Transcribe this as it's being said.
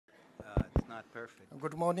not perfect.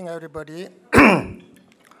 Good morning, everybody.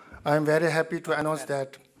 I am very happy to announce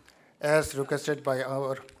that, as requested by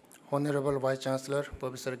our Honorable Vice Chancellor,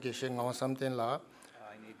 Professor Gesheng Samtenla,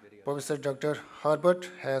 Professor Dr. Herbert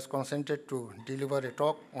has consented to deliver a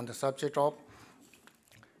talk on the subject of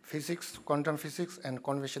physics, quantum physics, and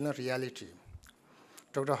conventional reality.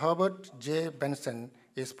 Dr. Herbert J. Benson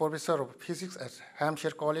is Professor of Physics at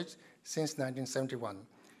Hampshire College since 1971,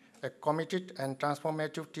 a committed and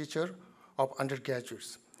transformative teacher of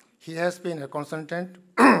undergraduates. He has been a consultant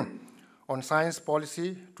on science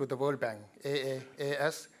policy to the World Bank,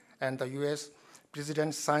 AAAS, and the US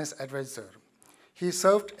President's Science Advisor. He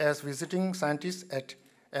served as visiting scientist at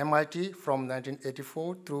MIT from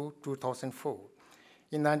 1984 through 2004.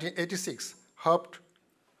 In 1986, Herb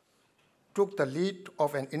took the lead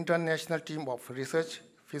of an international team of research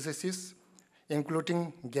physicists,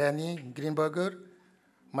 including Gany Greenberger,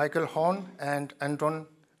 Michael Horn, and Anton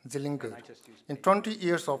Zillinger. In 20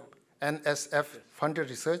 years of NSF-funded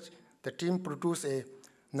research, the team produced a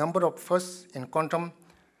number of firsts in quantum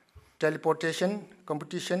teleportation,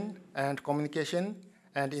 computation, and communication,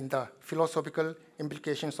 and in the philosophical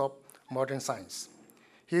implications of modern science.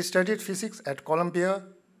 He studied physics at Columbia,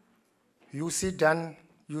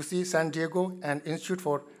 UC San Diego, and Institute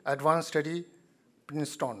for Advanced Study,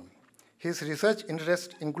 Princeton. His research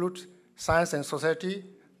interests include science and society,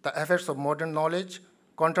 the effects of modern knowledge,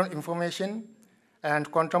 quantum information, and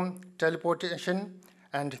quantum teleportation,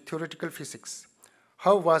 and theoretical physics.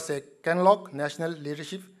 Herb was a Kenlock National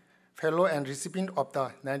Leadership Fellow and recipient of the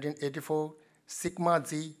 1984 Sigma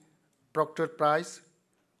Z Proctor Prize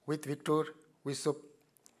with Victor Wisup.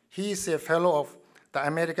 He is a fellow of the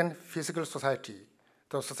American Physical Society.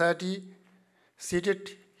 The society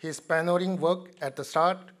seated his pioneering work at the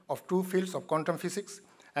start of two fields of quantum physics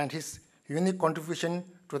and his unique contribution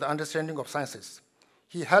to the understanding of sciences.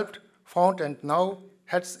 He helped found and now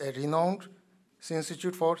heads a renowned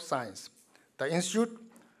Institute for Science. The Institute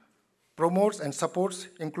promotes and supports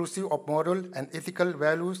inclusive of moral and ethical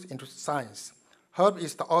values into science. Herb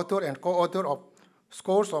is the author and co-author of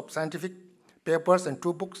scores of scientific papers and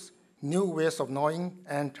two books, New Ways of Knowing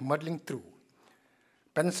and Muddling Through.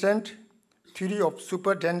 Penstant theory of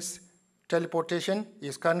super-dense teleportation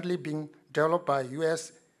is currently being developed by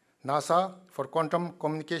US NASA for quantum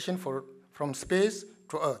communication from space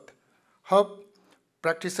to Earth. Herb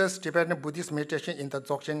practices Tibetan Buddhist meditation in the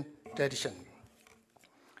Dzogchen tradition.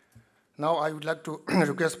 Now I would like to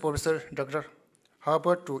request Professor Dr.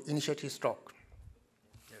 Herbert to initiate his talk.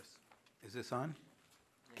 Yes. Is this on?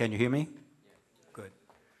 Can you hear me? Good.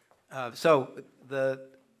 So the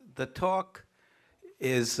talk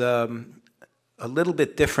is a little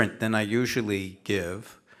bit different than I usually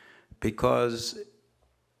give because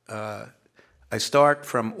I start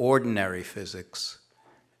from ordinary physics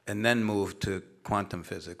and then move to quantum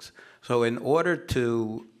physics. So in order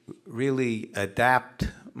to really adapt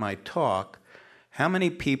my talk, how many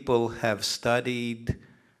people have studied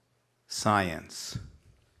science?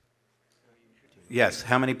 Yes,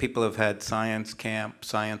 how many people have had science camp,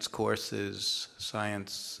 science courses,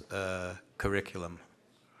 science curriculum?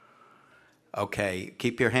 Okay,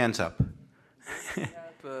 keep your hands up. I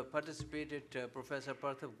have participated Professor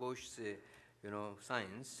Parthav Ghosh's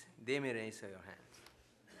science. They may raise your hands.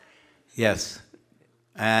 Yes.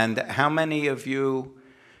 And how many of you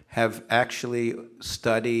have actually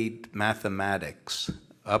studied mathematics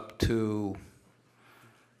up to,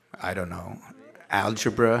 I don't know,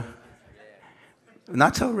 algebra?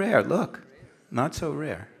 Not so rare, look. Not so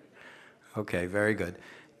rare. Okay, very good.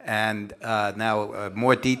 And now a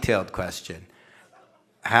more detailed question.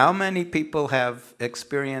 How many people have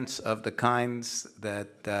experience of the kinds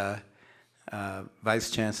that Vice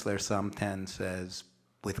Chancellor Samten says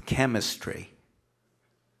with chemistry?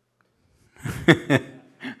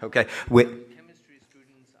 Okay. Chemistry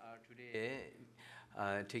students are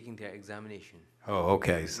today taking their examination. Oh,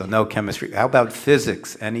 okay. So no chemistry. How about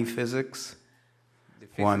physics? Any physics? The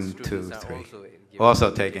physics 1, 2, students 3. are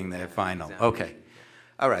Also taking their final. Okay.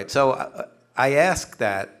 All right. So I ask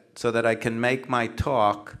that so that I can make my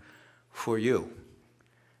talk for you.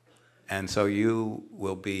 And so you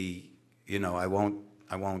will be, I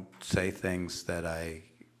won't say things that I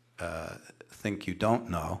think you don't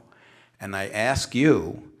know. And I ask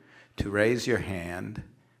you to raise your hand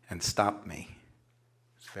and stop me.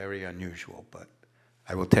 It's very unusual, but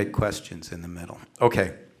I will take questions in the middle.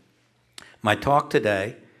 Okay. My talk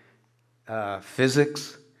today,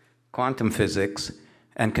 physics, quantum physics,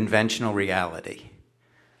 and conventional reality.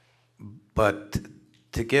 But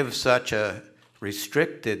to give such a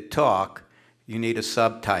restricted talk, you need a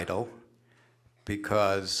subtitle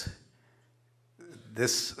because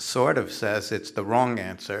this sort of says it's the wrong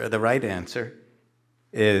answer. The right answer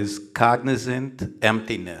is cognizant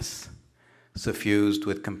emptiness suffused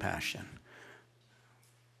with compassion.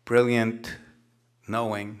 Brilliant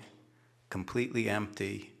knowing, completely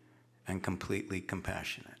empty, and completely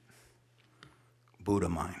compassionate. Buddha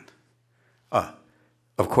mind.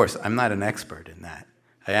 Of course, I'm not an expert in that.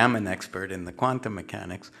 I am an expert in the quantum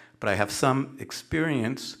mechanics, but I have some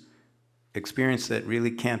experience that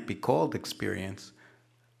really can't be called experience,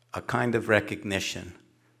 a kind of recognition.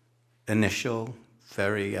 Initial,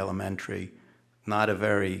 very elementary, not a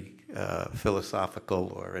very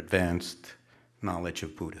philosophical or advanced knowledge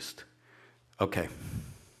of Buddhist. Okay.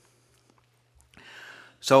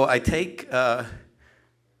 So I take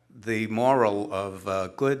the moral of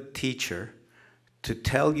a good teacher to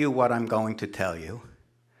tell you what I'm going to tell you,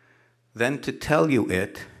 then to tell you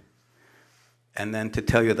it, and then to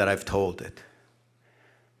tell you that I've told it.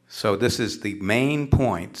 So this is the main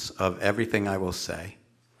points of everything I will say.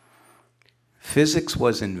 Physics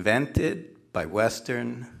was invented by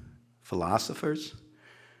Western philosophers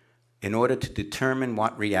in order to determine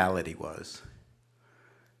what reality was.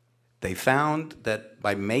 They found that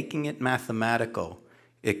by making it mathematical,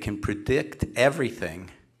 it can predict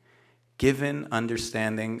everything given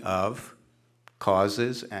understanding of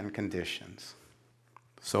causes and conditions.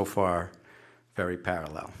 So far, very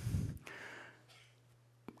parallel.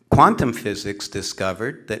 Quantum physics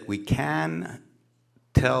discovered that we can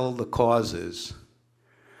tell the causes,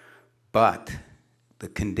 but the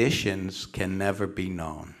conditions can never be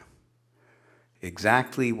known.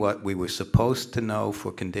 Exactly what we were supposed to know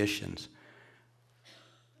for conditions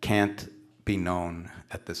can't be known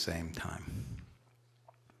at the same time.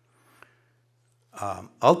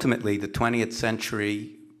 Ultimately, the 20th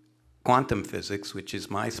century quantum physics, which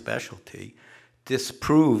is my specialty,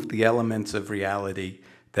 disproved the elements of reality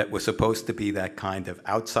that were supposed to be that kind of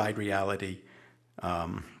outside reality,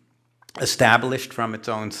 established from its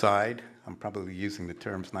own side. I'm probably using the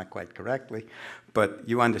terms not quite correctly, but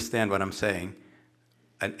you understand what I'm saying.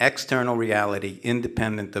 An external reality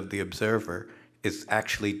independent of the observer is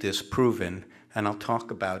actually disproven, and I'll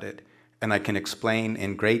talk about it, and I can explain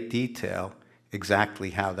in great detail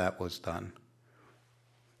exactly how that was done.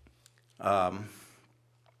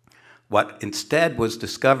 What instead was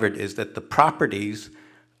discovered is that the properties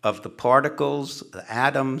of the particles, the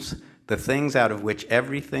atoms, the things out of which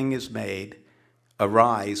everything is made,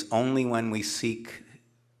 arise only when we seek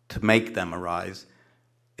to make them arise.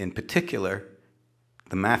 In particular,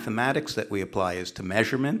 the mathematics that we apply is to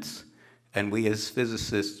measurements, and we as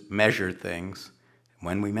physicists measure things.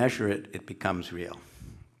 When we measure it, it becomes real.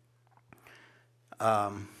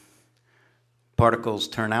 Particles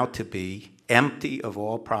turn out to be empty of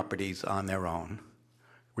all properties on their own,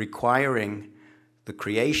 requiring the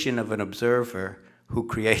creation of an observer who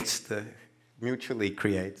mutually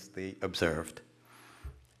creates the observed.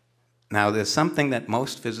 Now, there's something that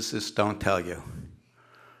most physicists don't tell you.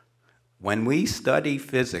 When we study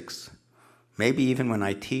physics, maybe even when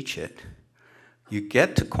I teach it, you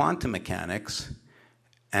get to quantum mechanics,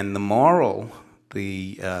 and the moral,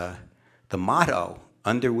 the motto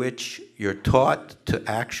under which you're taught to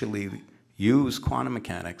actually use quantum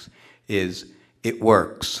mechanics is, it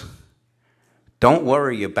works. Don't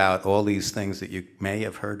worry about all these things that you may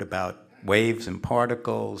have heard about, waves and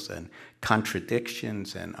particles and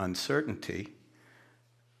contradictions and uncertainty.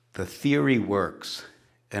 The theory works,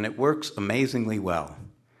 and it works amazingly well.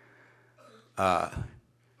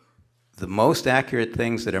 The most accurate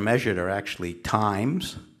things that are measured are actually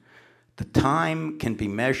times. The time can be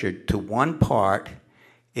measured to 1 part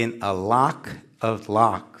in a lock of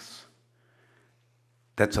locks.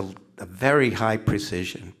 That's a very high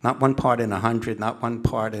precision. Not 1 part in 100, not 1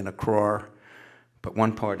 part in a crore, but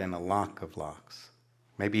 1 part in a lock of locks.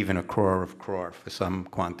 Maybe even a crore of crore for some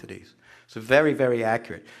quantities. So very, very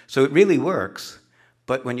accurate. So it really works,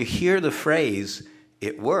 but when you hear the phrase,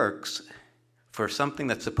 it works, for something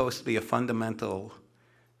that's supposed to be a fundamental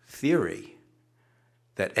theory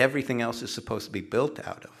that everything else is supposed to be built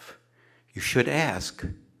out of, you should ask,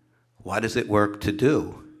 what does it work to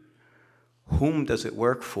do? Whom does it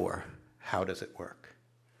work for? How does it work?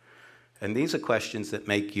 And these are questions that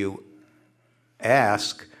make you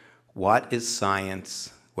ask, what is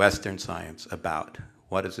science, Western science, about?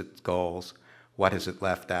 What is its goals? What is it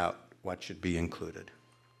left out? What should be included?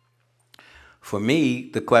 For me,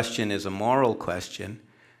 the question is a moral question,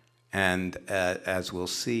 and as we'll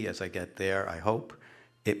see as I get there, I hope,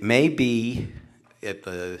 it may be at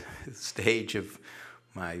the stage of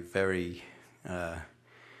my very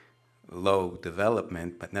low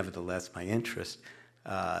development, but nevertheless my interest,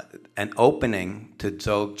 an opening to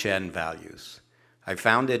Dzogchen values. I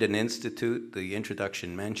founded an institute, the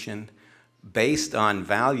introduction mentioned, based on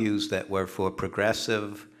values that were for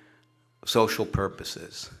progressive social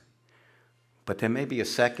purposes. But there may be a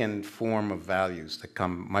second form of values that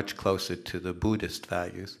come much closer to the Buddhist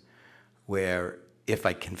values, where if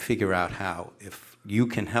I can figure out how, if you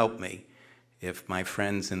can help me, if my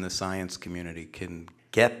friends in the science community can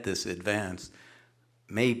get this advanced,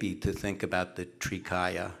 maybe to think about the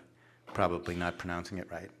Trikaya, probably not pronouncing it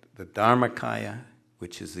right, the Dharmakaya,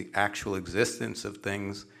 which is the actual existence of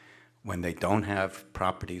things when they don't have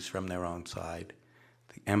properties from their own side,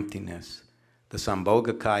 the emptiness, the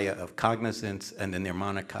Sambhogakaya of cognizance, and the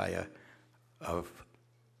Nirmanakaya of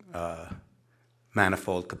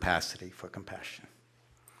manifold capacity for compassion.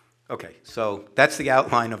 Okay, so that's the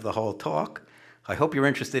outline of the whole talk. I hope you're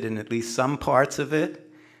interested in at least some parts of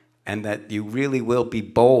it, and that you really will be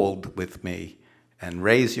bold with me and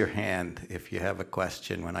raise your hand if you have a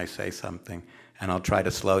question when I say something, and I'll try to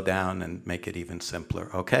slow down and make it even simpler,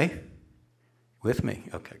 okay? With me?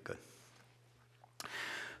 Okay, good.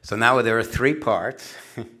 So now there are 3 parts,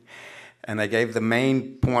 and I gave the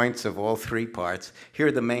main points of all 3 parts. Here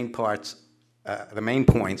are the main parts, the main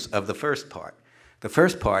points of the first part. The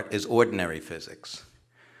first part is ordinary physics.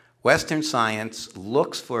 Western science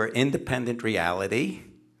looks for independent reality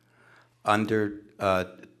under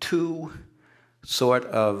 2 sort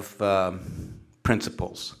of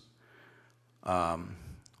principles.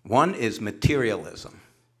 One is materialism.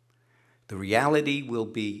 The reality will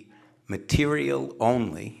be material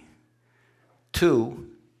only. 2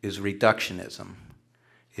 is reductionism.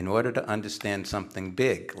 In order to understand something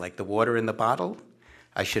big, like the water in the bottle,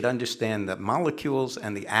 I should understand the molecules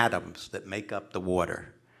and the atoms that make up the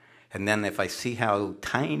water. And then if I see how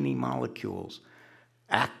tiny molecules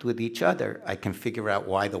act with each other, I can figure out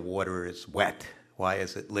why the water is wet. Why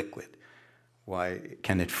is it liquid? Why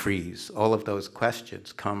can it freeze? All of those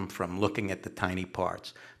questions come from looking at the tiny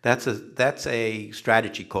parts. That's a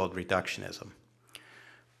strategy called reductionism.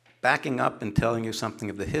 Backing up and telling you something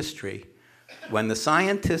of the history, when the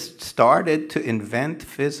scientists started to invent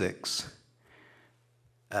physics,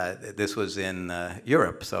 this was in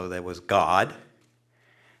Europe, so there was God,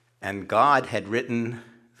 and God had written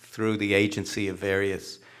through the agency of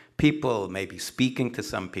various people, maybe speaking to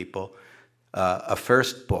some people, a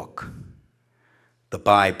first book, the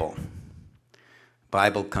Bible.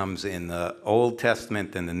 Bible comes in the Old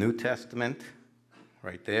Testament and the New Testament,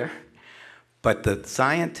 right there. But the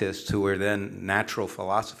scientists, who were then natural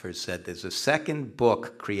philosophers, said there's a second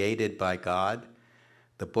book created by God,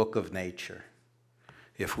 the book of nature.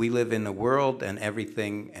 If we live in the world and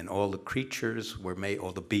everything and all the creatures were made,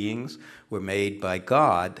 all the beings were made by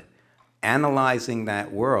God, analyzing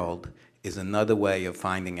that world is another way of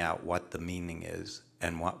finding out what the meaning is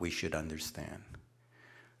and what we should understand.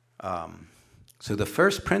 So the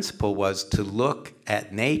first principle was to look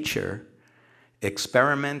at nature,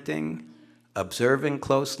 experimenting, observing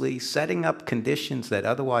closely, setting up conditions that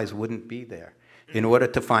otherwise wouldn't be there in order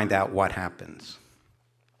to find out what happens.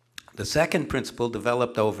 The second principle,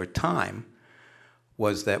 developed over time,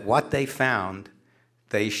 was that what they found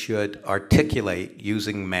they should articulate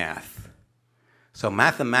using math. So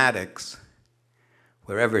mathematics,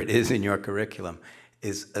 wherever it is in your curriculum,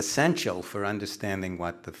 is essential for understanding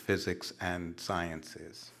what the physics and science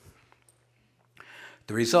is.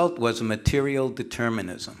 The result was material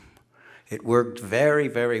determinism. It worked very,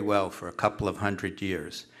 very well for a couple of 100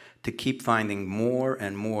 years to keep finding more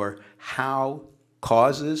and more how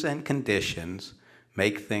causes and conditions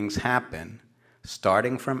make things happen,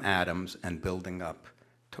 starting from atoms and building up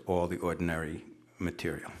to all the ordinary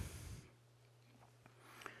material.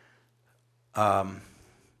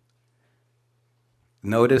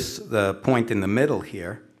 Notice the point in the middle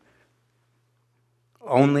here.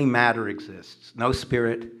 Only matter exists. No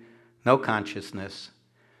spirit, no consciousness.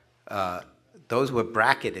 Those were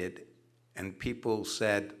bracketed, and people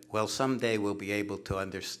said, well, someday we'll be able to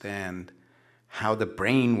understand how the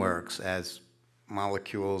brain works as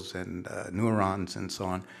molecules and neurons and so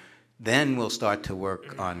on. Then we'll start to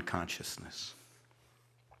work on consciousness.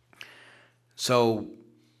 So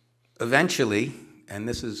eventually, and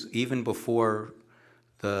this is even before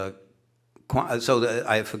I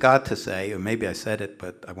forgot to say, or maybe I said it,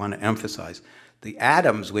 but I want to emphasize, the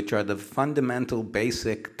atoms, which are the fundamental,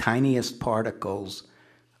 basic, tiniest particles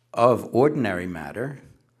of ordinary matter,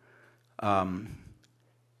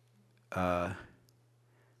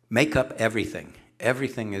 make up everything.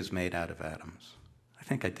 Everything is made out of atoms. I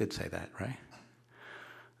think I did say that, right?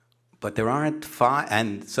 But there aren't 5,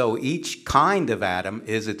 and so each kind of atom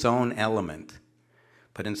is its own element.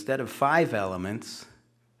 But instead of 5 elements,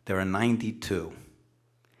 there are 92.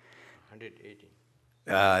 180.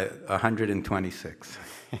 126.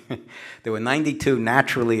 There were 92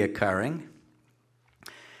 naturally occurring.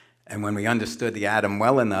 And when we understood the atom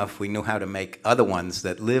well enough, we knew how to make other ones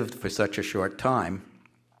that lived for such a short time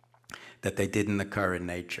that they didn't occur in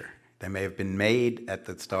nature. They may have been made at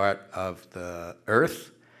the start of the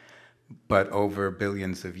Earth, but over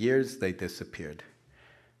billions of years, they disappeared.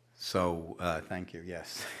 So, thank you,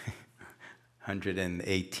 yes.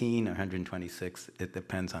 118 or 126, it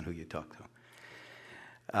depends on who you talk to.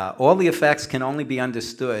 All the effects can only be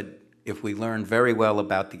understood if we learn very well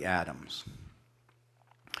about the atoms.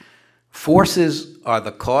 Forces are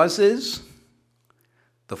the causes.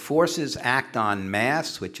 The forces act on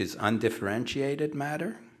mass, which is undifferentiated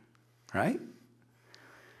matter, right?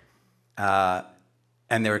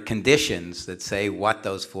 And there are conditions that say what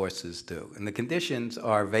those forces do. And the conditions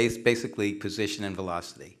are basically position and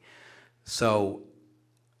velocity. So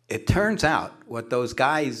it turns out what those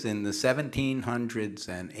guys in the 1700s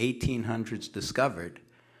and 1800s discovered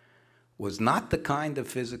was not the kind of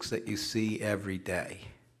physics that you see every day.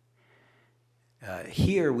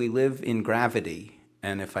 Here we live in gravity,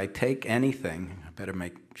 and if I take anything, I better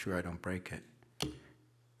make sure I don't break it,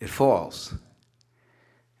 it falls.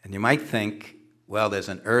 And you might think, well, there's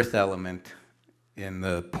an earth element in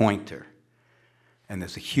the pointer, and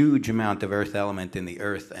there's a huge amount of earth element in the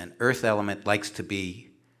earth, and earth element likes to be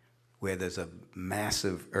where there's a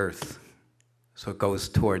massive earth, so it goes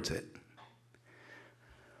towards it.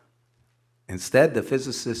 Instead, the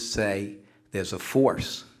physicists say there's a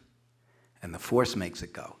force, and the force makes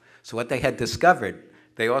it go. So what they had discovered,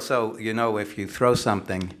 they also, you know, if you throw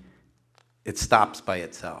something, it stops by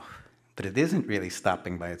itself. But it isn't really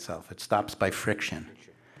stopping by itself. It stops by friction.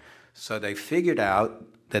 So they figured out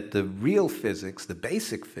that the real physics, the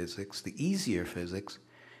basic physics, the easier physics,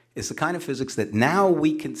 is the kind of physics that now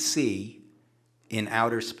we can see in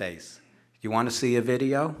outer space. You want to see a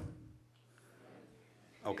video?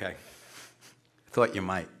 Okay. Thought you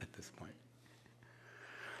might at this point.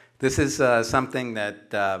 This is something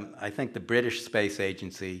that I think the British Space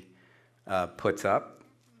Agency puts up.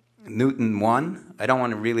 Newton 1. I don't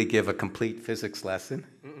want to really give a complete physics lesson,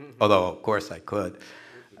 although of course I could.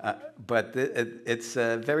 But it's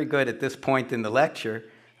very good at this point in the lecture.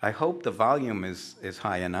 I hope the volume is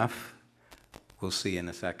high enough. We'll see in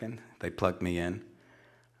a second. They plugged me in.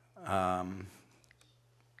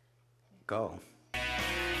 Go.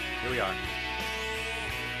 Here we are.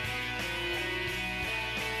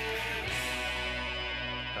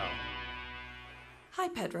 Go. Hi,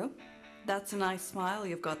 Pedro. That's a nice smile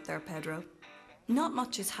you've got there, Pedro. Not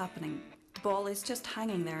much is happening. The ball is just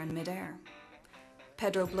hanging there in midair.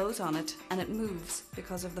 Pedro blows on it and it moves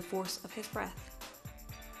because of the force of his breath.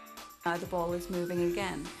 Now the ball is moving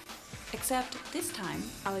again, except this time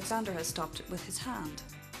Alexander has stopped it with his hand.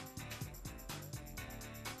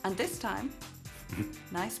 And this time,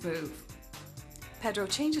 nice move. Pedro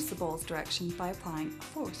changes the ball's direction by applying a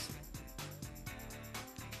force.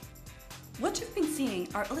 What you've been seeing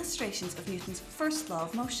are illustrations of Newton's first law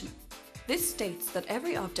of motion. This states that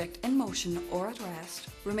every object in motion or at rest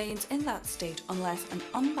remains in that state unless an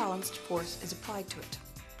unbalanced force is applied to it.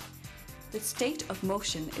 The state of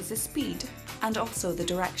motion is the speed and also the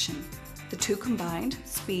direction. The two combined,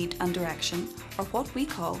 speed and direction, are what we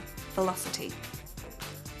call velocity.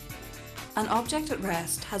 An object at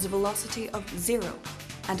rest has a velocity of 0,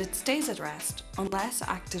 and it stays at rest unless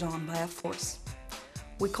acted on by a force.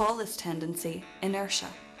 We call this tendency inertia.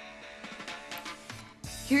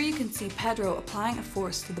 Here you can see Pedro applying a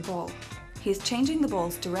force to the ball. He is changing the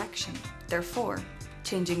ball's direction, therefore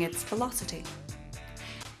changing its velocity.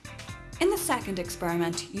 In the second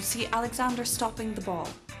experiment, you see Alexander stopping the ball.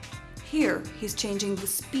 Here he's changing the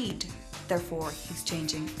speed, therefore he's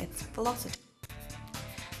changing its velocity.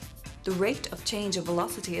 The rate of change of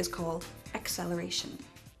velocity is called acceleration.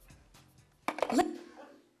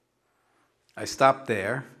 I stopped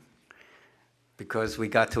there because we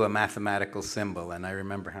got to a mathematical symbol, and I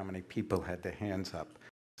remember how many people had their hands up.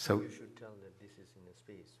 So you should tell that this is in a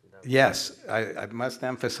space. Yes, I must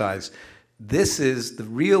emphasize, this is the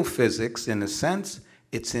real physics. In a sense,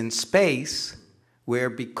 it's in space, where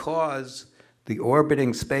because the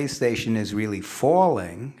orbiting space station is really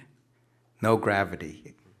falling, no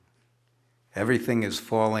gravity. Everything is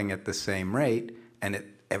falling at the same rate, and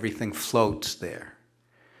everything floats there.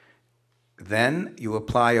 Then you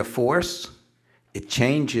apply a force, it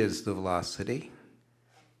changes the velocity,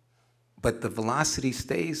 but the velocity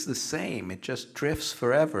stays the same. It just drifts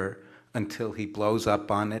forever until he blows up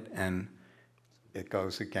on it and it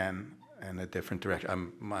goes again in a different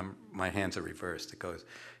direction. My hands are reversed.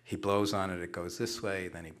 He blows on it, it goes this way,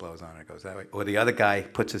 then he blows on it, it goes that way. Or the other guy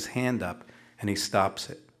puts his hand up and he stops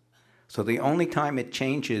it. So the only time it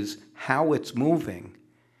changes how it's moving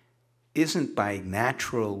isn't by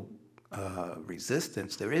natural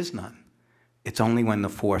resistance. There is none. It's only when the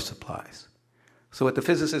force applies. So what the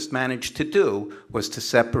physicist managed to do was to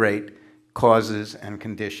separate causes and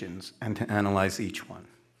conditions and to analyze each one.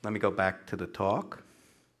 Let me go back to the talk.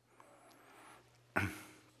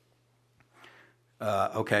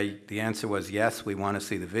 Okay, the answer was yes, we want to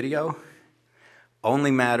see the video.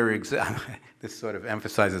 Only matter this sort of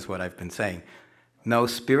emphasizes what I've been saying. No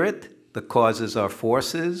spirit, the causes are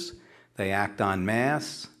forces, they act on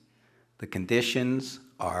mass. The conditions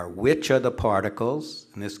are which are the particles.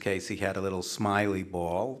 In this case, he had a little smiley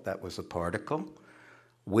ball, that was a particle.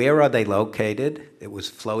 Where are they located? It was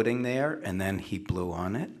floating there, and then he blew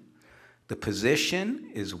on it. The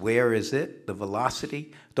position is where is it, the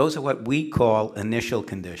velocity. Those are what we call initial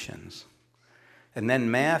conditions. And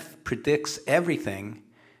then math predicts everything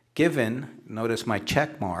given, notice my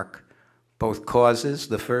check mark, both causes,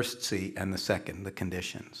 the first C, and the second, the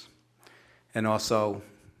conditions. And also,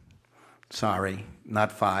 sorry,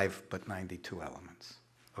 not 5, but 92 elements.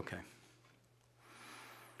 Okay.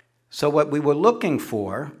 So what we were looking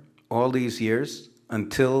for all these years,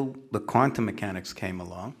 until the quantum mechanics came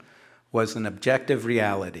along, was an objective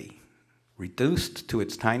reality, reduced to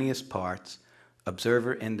its tiniest parts,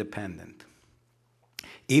 observer independent.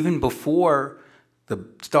 Even before the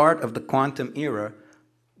start of the quantum era,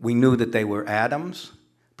 we knew that they were atoms,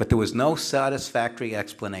 but there was no satisfactory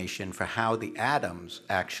explanation for how the atoms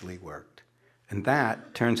actually worked. And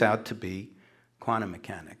that turns out to be quantum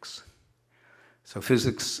mechanics. So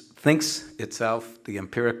physics thinks itself the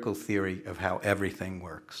empirical theory of how everything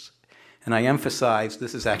works. And I emphasize,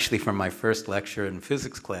 this is actually from my first lecture in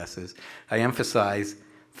physics classes, I emphasize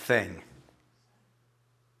thing.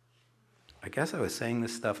 I guess I was saying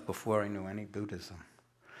this stuff before I knew any Buddhism.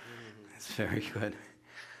 It's very good.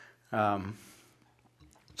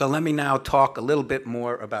 So let me now talk a little bit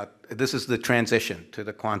more about, this is the transition to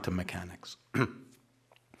the quantum mechanics.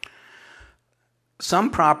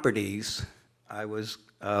 Some properties, I was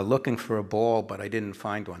looking for a ball, but I didn't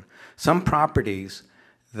find one. Some properties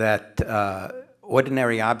that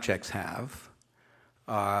ordinary objects have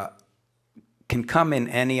can come in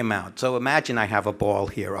any amount. So imagine I have a ball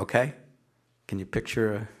here, okay? Can you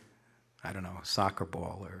picture, I don't know, a soccer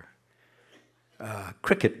ball or a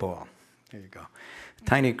cricket ball? There you go. A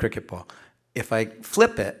tiny cricket ball. If I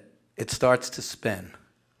flip it, it starts to spin,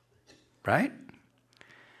 right?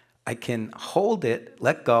 I can hold it,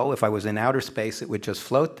 let go. If I was in outer space, it would just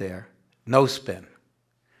float there. No spin.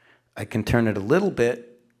 I can turn it a little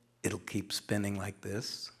bit. It'll keep spinning like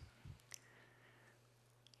this,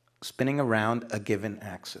 spinning around a given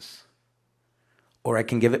axis. Or I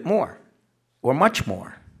can give it more, or much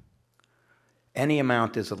more. Any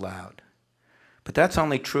amount is allowed. But that's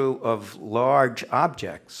only true of large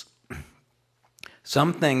objects.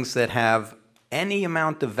 Some things that have any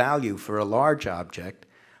amount of value for a large object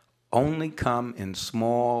only come in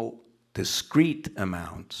small, discrete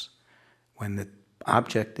amounts when the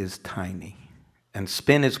object is tiny. And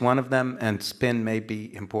spin is one of them, and spin may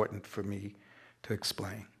be important for me to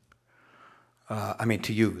explain.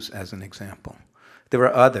 To use as an example. There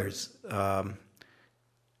are others.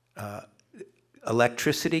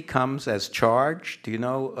 Electricity comes as charge. Do you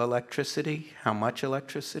know electricity? How much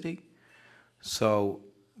electricity? So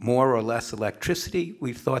more or less electricity.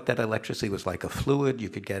 We thought that electricity was like a fluid. You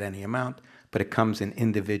could get any amount, but it comes in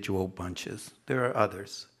individual bunches. There are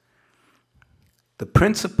others. The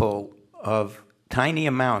principle of tiny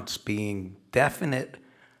amounts being definite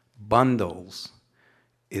bundles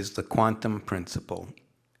is the quantum principle,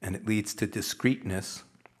 and it leads to discreteness,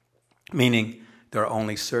 meaning there are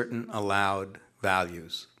only certain allowed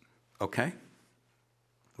values. Okay?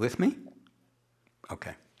 With me?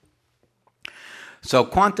 Okay. So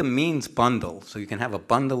quantum means bundle, so you can have a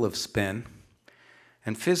bundle of spin,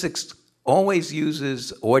 and physics always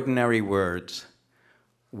uses ordinary words.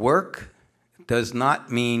 Work does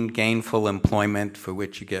not mean gainful employment for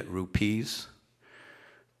which you get rupees.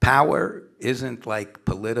 Power isn't like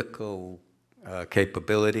political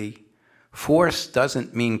capability. Force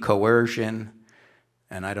doesn't mean coercion,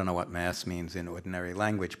 and I don't know what mass means in ordinary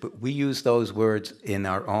language, but we use those words in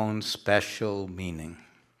our own special meaning.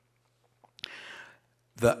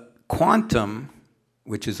 The quantum,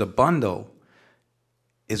 which is a bundle,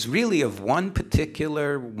 is really of one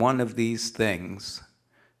particular one of these things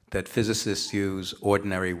that physicists use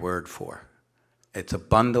ordinary word for. It's a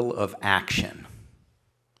bundle of action.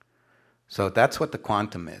 So that's what the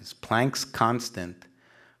quantum is. Planck's constant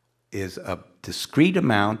is a discrete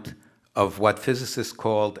amount of what physicists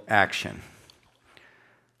called action.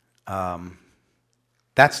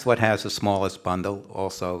 That's what has the smallest bundle,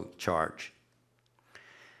 also charge.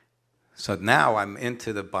 So now I'm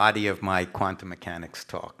into the body of my quantum mechanics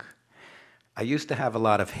talk. I used to have a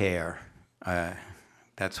lot of hair.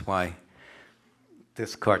 That's why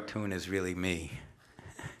this cartoon is really me.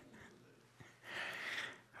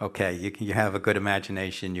 Okay, you have a good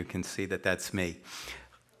imagination, you can see that that's me.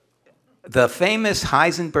 The famous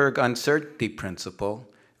Heisenberg uncertainty principle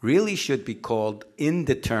really should be called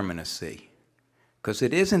indeterminacy, because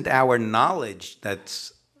it isn't our knowledge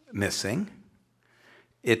that's missing,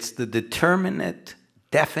 it's the determinate,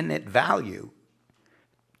 definite value.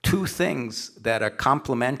 Two things that are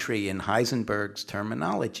complementary in Heisenberg's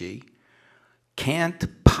terminology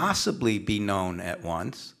can't possibly be known at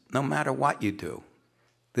once, no matter what you do.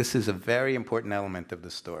 This is a very important element of the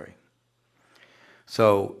story.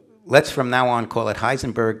 So let's from now on call it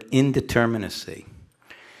Heisenberg indeterminacy.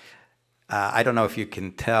 I don't know if you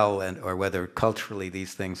can tell or whether culturally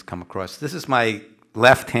these things come across. This is my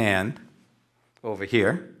left hand over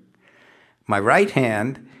here. My right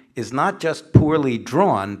hand is not just poorly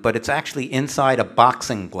drawn, but it's actually inside a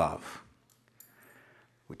boxing glove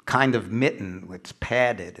with kind of mitten, it's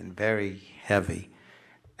padded and very heavy.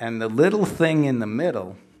 And the little thing in the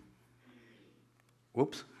middle,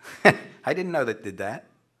 whoops, I didn't know that did that.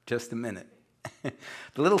 Just a minute.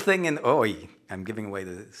 The little thing in, oh, I'm giving away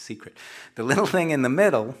the secret. The little thing in the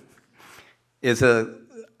middle is a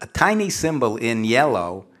tiny symbol in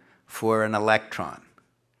yellow for an electron.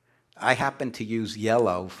 I happen to use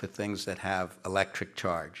yellow for things that have electric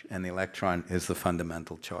charge, and the electron is the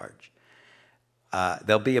fundamental charge.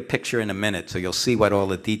 There'll be a picture in a minute, so you'll see what all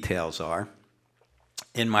the details are.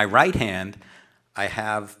 In my right hand, I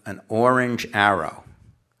have an orange arrow,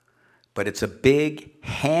 but it's a big,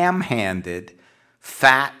 ham-handed,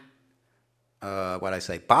 fat,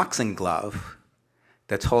 boxing glove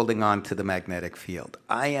that's holding on to the magnetic field.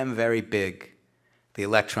 I am very big. The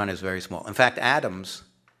electron is very small. In fact, atoms,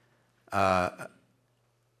 I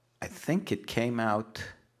think it came out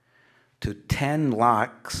to 10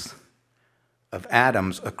 locks of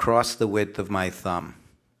atoms across the width of my thumb,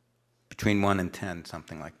 between 1 and 10,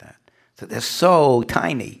 something like that. So they're so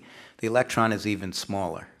tiny. The electron is even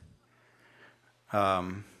smaller.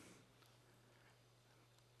 So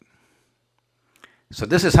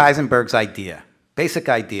this is Heisenberg's idea, basic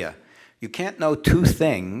idea. You can't know two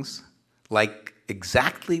things like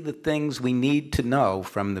exactly the things we need to know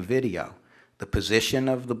from the video, the position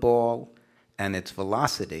of the ball and its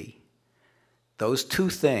velocity. Those two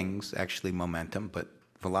things, actually momentum, but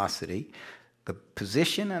velocity, the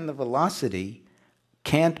position and the velocity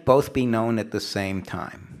can't both be known at the same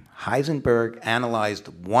time. Heisenberg analyzed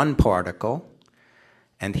one particle,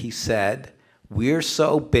 and he said, we're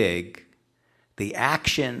so big, the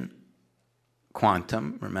action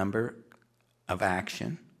quantum, remember, of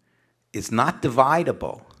action, is not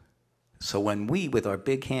dividable. So when we, with our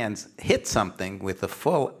big hands, hit something with a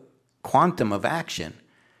full quantum of action,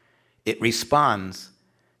 it responds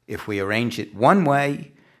if we arrange it one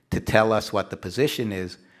way to tell us what the position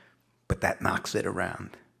is, but that knocks it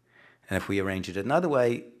around. And if we arrange it another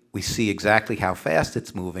way, we see exactly how fast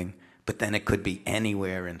it's moving, but then it could be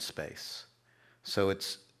anywhere in space. So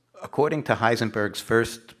it's, according to Heisenberg's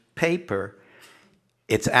first paper,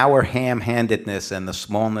 it's our ham-handedness and the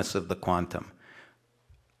smallness of the quantum.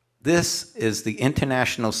 This is the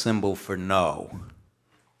international symbol for no.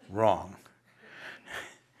 Wrong.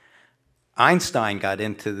 Einstein got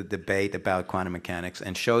into the debate about quantum mechanics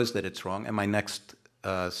and shows that it's wrong, and my next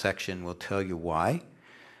section will tell you why.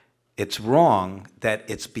 It's wrong that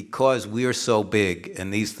it's because we're so big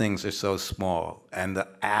and these things are so small and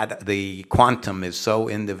the quantum is so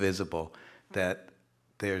indivisible that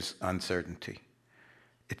there's uncertainty.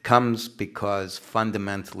 It comes because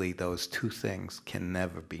fundamentally those two things can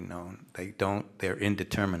never be known. They're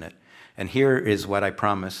indeterminate. And here is what I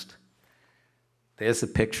promised. There's a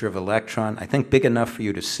picture of an electron, I think big enough for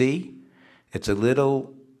you to see. It's a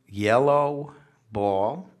little yellow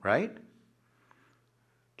ball, right?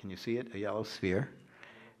 Can you see it? A yellow sphere.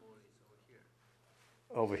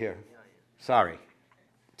 Over here. Sorry.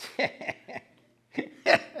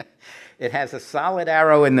 It has a solid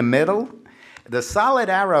arrow in the middle. The solid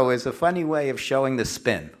arrow is a funny way of showing the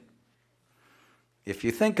spin. If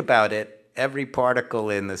you think about it, every particle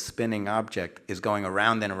in the spinning object is going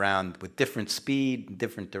around and around with different speed,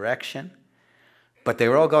 different direction, but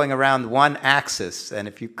they're all going around one axis. And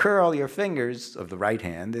if you curl your fingers of the right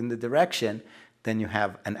hand in the direction, then you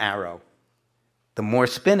have an arrow. The more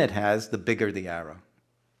spin it has, the bigger the arrow.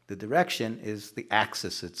 The direction is the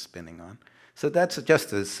axis it's spinning on. So that's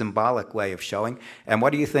just a symbolic way of showing. And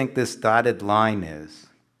what do you think this dotted line is?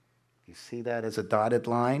 You see that as a dotted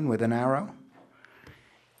line with an arrow?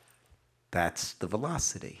 That's the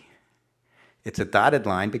velocity. It's a dotted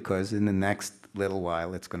line because in the next little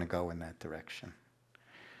while it's going to go in that direction.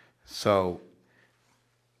 So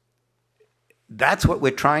that's what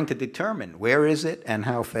we're trying to determine. Where is it and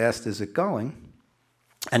how fast is it going?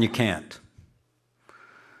 And you can't.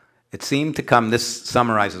 It seemed to come, this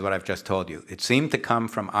summarizes what I've just told you. It seemed to come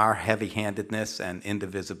from our heavy-handedness and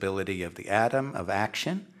indivisibility of the atom, of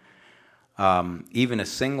action. Even a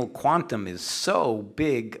single quantum is so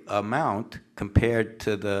big amount compared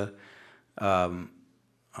to the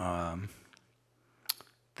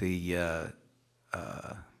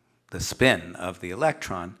spin of the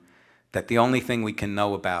electron, that the only thing we can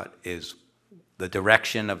know about is the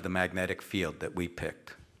direction of the magnetic field that we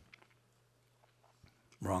picked.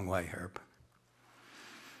 Wrong way, Herb.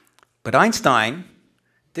 But Einstein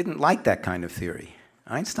didn't like that kind of theory.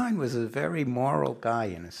 Einstein was a very moral guy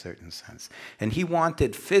in a certain sense, and he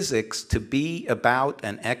wanted physics to be about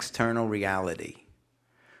an external reality.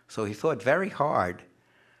 So he thought very hard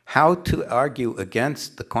how to argue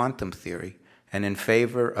against the quantum theory and in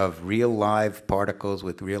favor of real live particles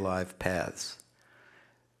with real live paths.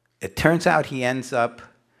 It turns out he ends up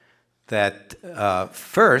that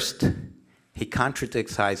first he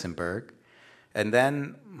contradicts Heisenberg, and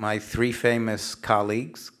then my three famous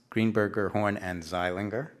colleagues, Greenberger, Horn, and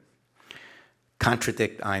Zeilinger,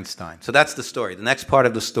 contradict Einstein. So that's the story. The next part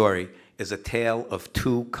of the story is a tale of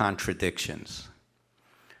two contradictions.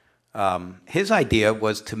 His idea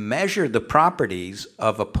was to measure the properties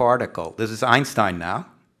of a particle. This is Einstein now,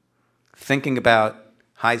 thinking about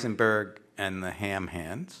Heisenberg and the ham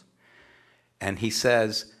hands. And he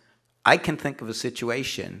says, I can think of a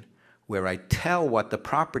situation where I tell what the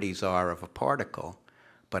properties are of a particle,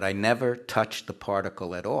 but I never touch the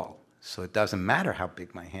particle at all. So it doesn't matter how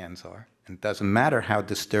big my hands are, and it doesn't matter how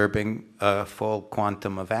disturbing a full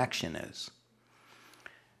quantum of action is.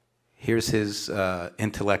 Here's his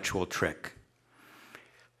intellectual trick.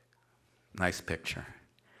 Nice picture.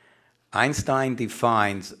 Einstein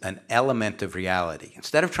defines an element of reality.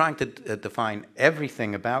 Instead of trying to define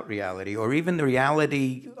everything about reality, or even the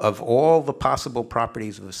reality of all the possible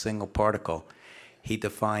properties of a single particle, he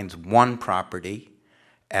defines one property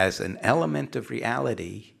as an element of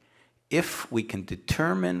reality if we can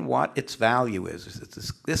determine what its value is.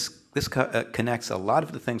 This connects a lot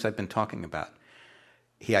of the things I've been talking about.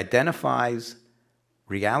 He identifies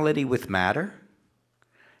reality with matter,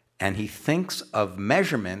 and he thinks of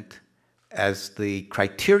measurement as the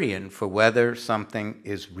criterion for whether something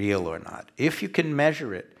is real or not. If you can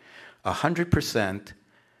measure it 100%,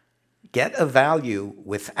 get a value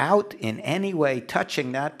without in any way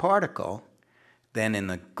touching that particle, then in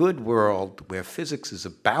a good world where physics is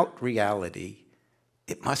about reality,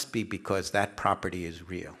 it must be because that property is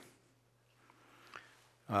real.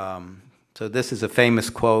 So this is a famous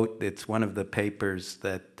quote. It's one of the papers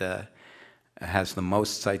that has the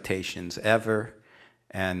most citations ever,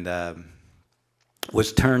 and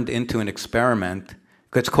was turned into an experiment.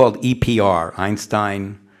 It's called EPR,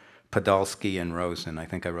 Einstein, Podolsky, and Rosen. I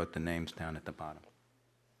think I wrote the names down at the bottom.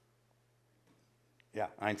 Yeah,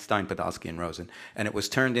 Einstein, Podolsky, and Rosen. And it was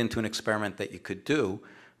turned into an experiment that you could do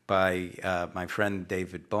by my friend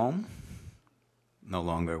David Bohm, no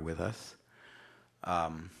longer with us.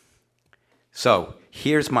 So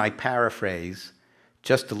here's my paraphrase,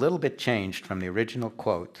 just a little bit changed from the original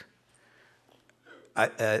quote.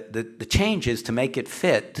 The change is to make it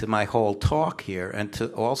fit to my whole talk here, and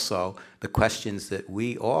to also the questions that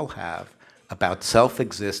we all have about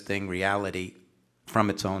self-existing reality from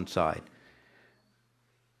its own side.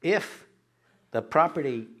 If the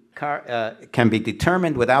property can be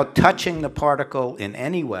determined without touching the particle in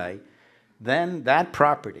any way, then that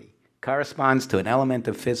property corresponds to an element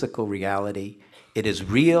of physical reality. It is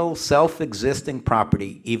real, self-existing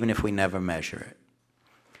property, even if we never measure it.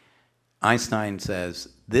 Einstein says,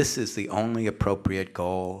 this is the only appropriate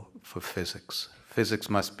goal for physics. Physics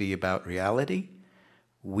must be about reality.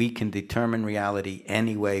 We can determine reality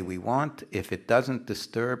any way we want. If it doesn't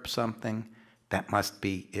disturb something, that must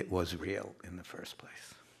be it was real in the first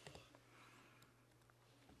place.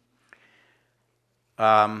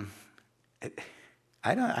 I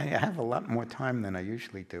have a lot more time than I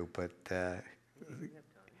usually do, but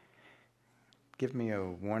give me a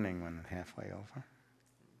warning when it's halfway over.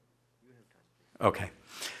 Okay,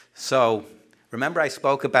 so remember I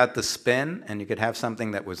spoke about the spin, and you could have something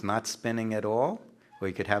that was not spinning at all, or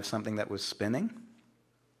you could have something that was spinning?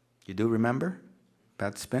 You do remember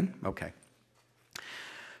about spin? Okay.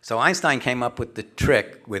 So Einstein came up with the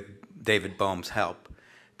trick, with David Bohm's help,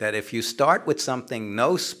 that if you start with something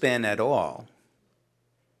no spin at all,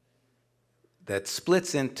 that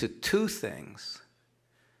splits into two things,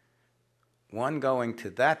 one going to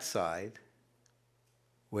that side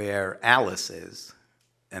where Alice is,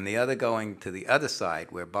 and the other going to the other side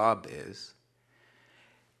where Bob is,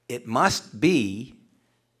 it must be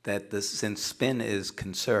that since spin is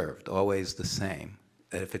conserved, always the same,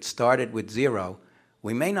 that if it started with 0,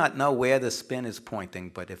 we may not know where the spin is pointing,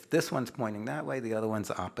 but if this one's pointing that way, the other one's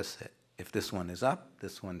opposite. If this one is up,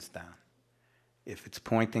 this one's down. If it's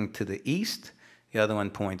pointing to the east, the other one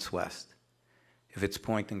points west. If it's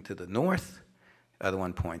pointing to the north, the other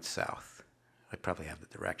one points south. I probably have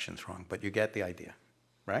the directions wrong, but you get the idea,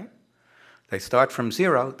 right? They start from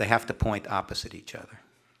 0, they have to point opposite each other.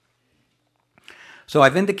 So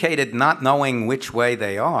I've indicated not knowing which way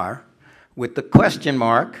they are with the question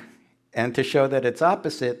mark, and to show that it's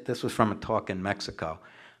opposite, this was from a talk in Mexico.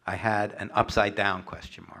 I had an upside down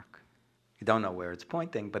question mark. You don't know where it's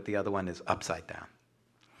pointing, but the other one is upside down.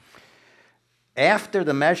 After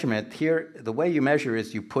the measurement, here, the way you measure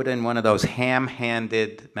is you put in one of those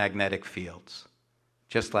ham-handed magnetic fields,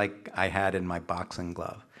 just like I had in my boxing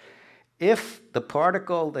glove. If the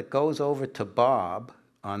particle that goes over to Bob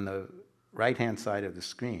on the right-hand side of the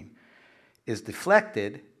screen is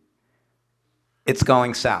deflected, it's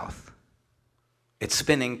going south. It's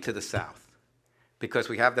spinning to the south. Because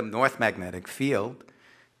we have the north magnetic field,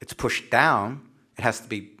 it's pushed down, it has to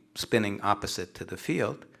be spinning opposite to the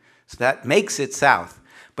field, so that makes it south.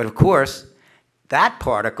 But of course, that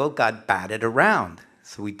particle got batted around,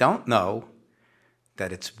 so we don't know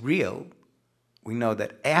that it's real. We know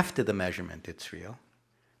that after the measurement it's real.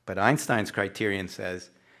 But Einstein's criterion says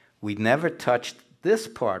we never touched this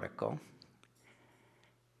particle,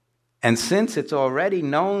 and since it's already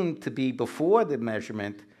known to be before the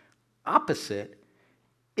measurement opposite,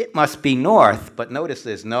 it must be north, but notice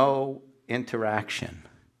there's no interaction.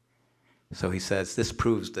 So he says this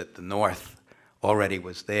proves that the north already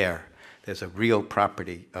was there. There's a real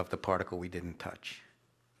property of the particle we didn't touch.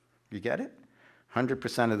 You get it?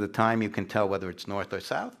 100% of the time you can tell whether it's north or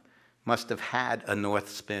south. Must have had a north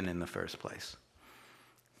spin in the first place.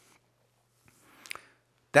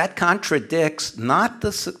 That contradicts not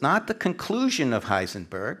the conclusion of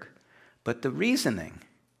Heisenberg, but the reasoning.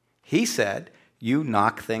 He said, you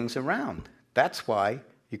knock things around. That's why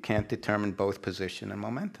you can't determine both position and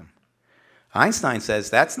momentum. Einstein says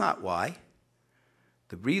that's not why.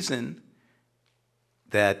 The reason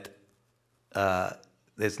that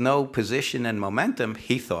there's no position and momentum,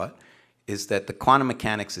 he thought, is that the quantum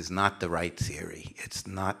mechanics is not the right theory. It's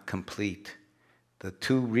not complete. The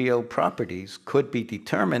two real properties could be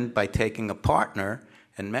determined by taking a partner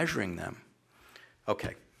and measuring them.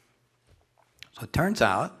 Okay. So it turns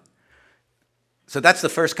out, so that's the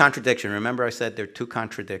first contradiction. Remember I said there are two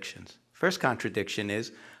contradictions. First contradiction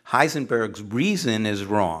is Heisenberg's reason is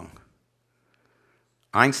wrong.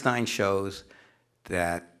 Einstein shows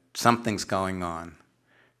that something's going on,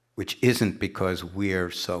 which isn't because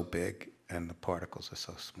we're so big and the particles are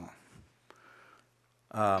so small.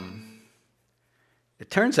 It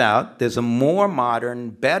turns out there's a more modern,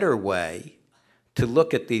 better way to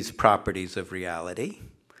look at these properties of reality,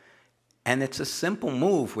 and it's a simple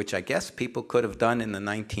move, which I guess people could have done in the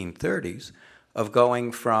 1930s, of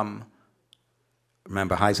going from,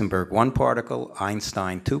 remember Heisenberg 1 particle,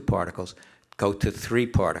 Einstein 2 particles, go to 3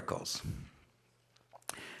 particles.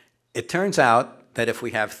 It turns out that if we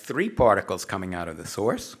have 3 particles coming out of the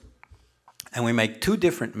source, and we make 2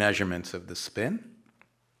 different measurements of the spin,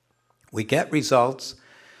 we get results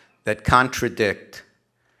that contradict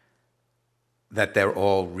that they're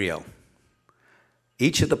all real.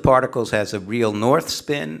 Each of the particles has a real north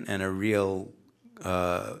spin and a real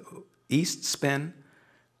east spin,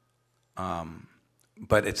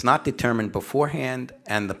 but it's not determined beforehand,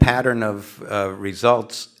 and the pattern of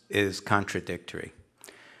results is contradictory.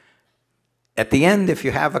 At the end, if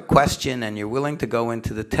you have a question and you're willing to go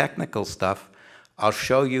into the technical stuff, I'll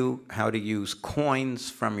show you how to use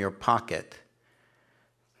coins from your pocket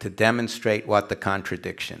to demonstrate what the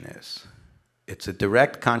contradiction is. It's a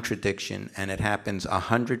direct contradiction, and it happens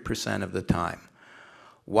 100% of the time.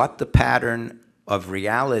 What the pattern of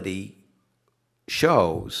reality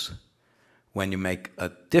shows when you make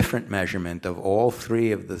a different measurement of all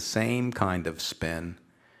 3 of the same kind of spin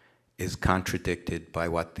is contradicted by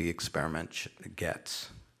what the experiment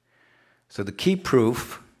gets. So the key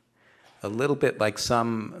proof, a little bit like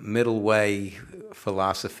some middle way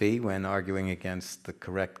philosophy when arguing against the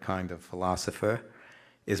correct kind of philosopher,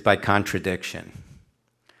 is by contradiction.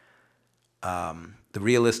 The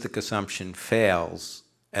realistic assumption fails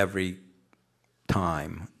every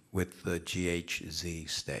time with the GHZ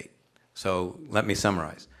state. So let me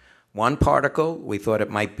summarize. 1 particle, we thought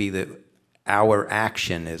it might be the our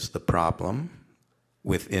action is the problem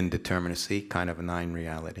with indeterminacy, kind of a nine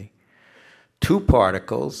reality. Two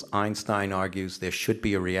particles, Einstein argues there should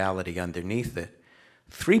be a reality underneath it.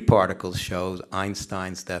 Three particles shows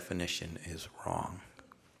Einstein's definition is wrong.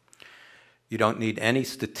 You don't need any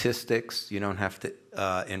statistics. You don't have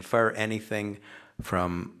to infer anything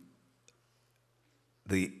from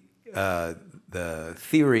the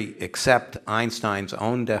theory except Einstein's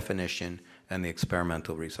own definition and the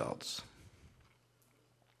experimental results.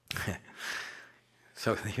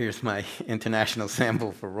 So here's my international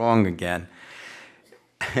sample for wrong again.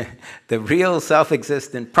 The real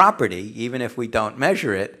self-existent property, even if we don't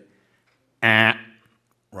measure it,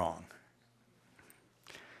 wrong.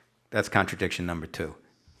 That's contradiction number 2.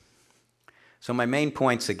 So my main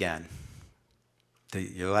points again. Do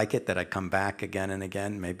you like it that I come back again and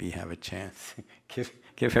again? Maybe you have a chance.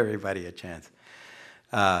 give everybody a chance.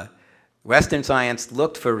 Western science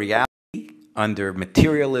looked for reality under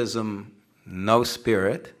materialism, no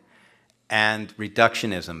spirit, and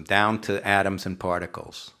reductionism, down to atoms and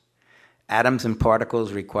particles. Atoms and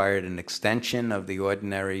particles required an extension of the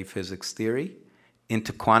ordinary physics theory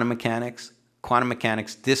into quantum mechanics. Quantum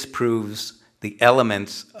mechanics disproves the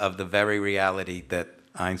elements of the very reality that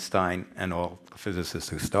Einstein and all the physicists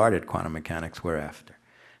who started quantum mechanics were after.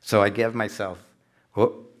 So I gave myself,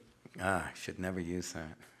 I should never use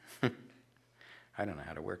that. I don't know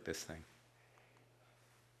how to work this thing.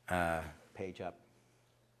 Page up,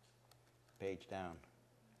 page down,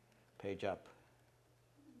 page up.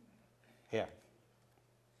 Here.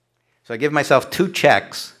 So I give myself 2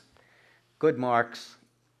 checks, good marks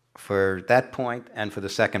for that point and for the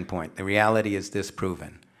second point. The reality is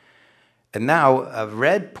disproven. And now a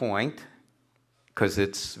red point, because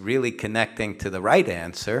it's really connecting to the right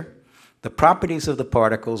answer, the properties of the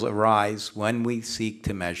particles arise when we seek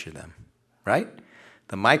to measure them, right?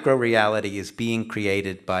 The micro-reality is being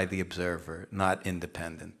created by the observer, not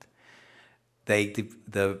independent.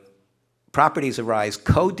 The properties arise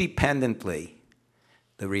codependently.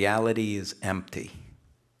 The reality is empty.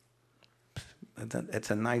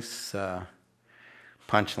 It's a nice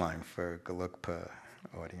punchline for Gelugpa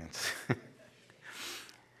audience.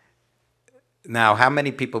 Now, how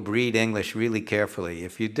many people read English really carefully?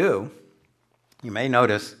 If you do, you may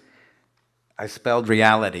notice I spelled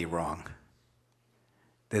reality wrong.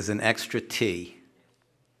 There's an extra T.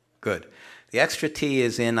 Good. The extra T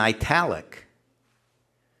is in italic.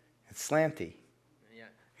 It's slanty.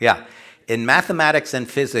 Yeah. In mathematics and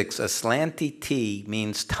physics, a slanty T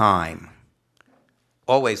means time.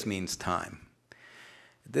 Always means time.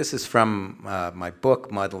 This is from my book,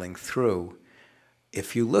 Muddling Through.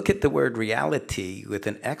 If you look at the word reality with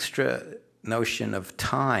an extra notion of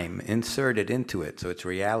time inserted into it, so it's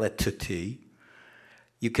reality,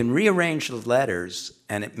 you can rearrange the letters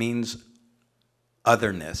and it means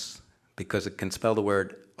otherness, because it can spell the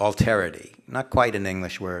word alterity. Not quite an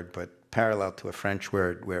English word, but parallel to a French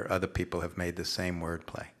word where other people have made the same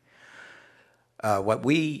wordplay. What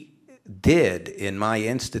we did in my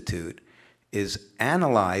institute is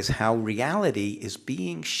analyze how reality is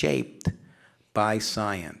being shaped by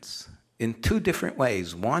science in 2 different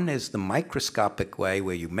ways. One is the microscopic way,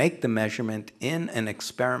 where you make the measurement in an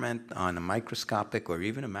experiment on a microscopic or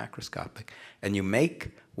even a macroscopic, and you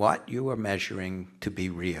make what you are measuring to be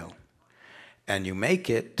real. And you make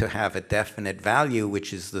it to have a definite value,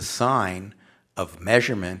 which is the sign of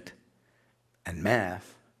measurement and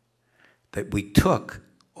math that we took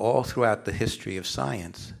all throughout the history of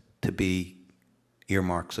science to be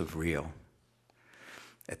earmarks of real.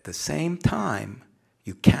 At the same time,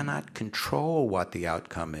 you cannot control what the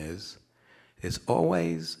outcome is. There's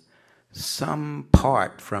always some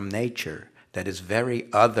part from nature that is very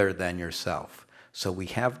other than yourself. So we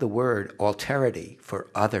have the word alterity for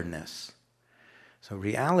otherness. So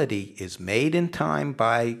reality is made in time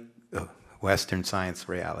by Western science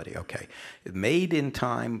reality, okay. It's made in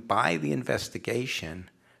time by the investigation,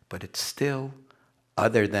 but it's still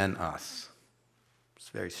other than us. It's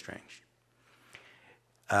very strange.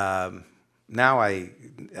 Now I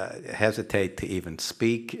hesitate to even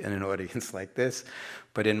speak in an audience like this,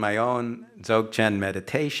 but in my own Dzogchen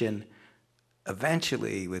meditation,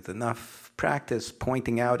 eventually, with enough practice,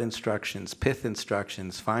 pointing out instructions, pith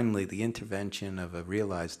instructions, finally the intervention of a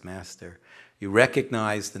realized master, you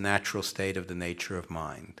recognize the natural state of the nature of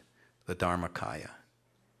mind, the Dharmakaya.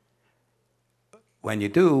 When you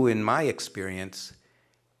do, in my experience,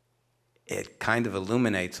 it kind of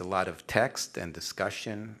illuminates a lot of text and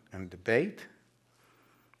discussion and debate.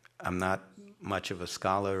 I'm not much of a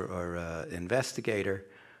scholar or an investigator,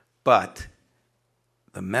 but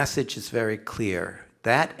the message is very clear.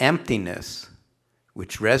 That emptiness,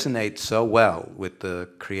 which resonates so well with the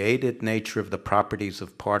created nature of the properties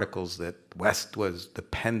of particles that West was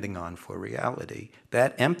depending on for reality,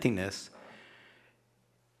 that emptiness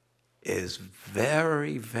is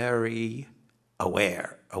very, very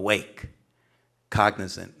aware, awake,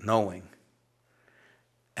 cognizant, knowing,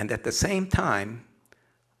 and at the same time,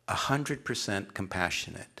 100%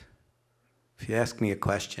 compassionate. If you ask me a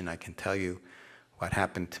question, I can tell you what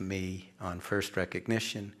happened to me on first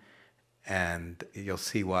recognition, and you'll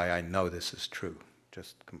see why I know this is true,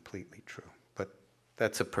 just completely true. But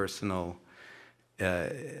that's a personal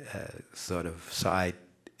sort of side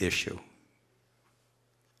issue.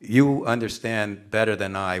 You understand better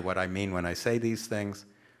than I what I mean when I say these things.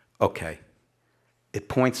 Okay, it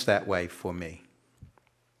points that way for me.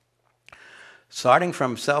 Starting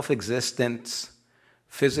from self-existence,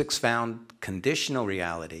 physics found conditional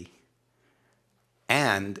reality,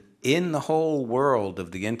 and in the whole world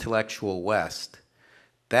of the intellectual West,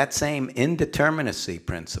 that same indeterminacy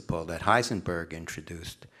principle that Heisenberg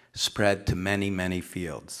introduced spread to many, many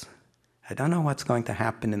fields. I don't know what's going to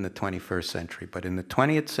happen in the 21st century, but in the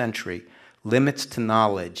 20th century, limits to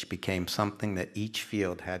knowledge became something that each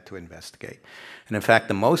field had to investigate. And in fact,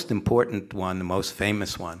 the most important one, the most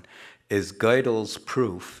famous one, is Gödel's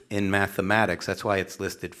proof in mathematics. That's why it's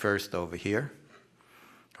listed first over here.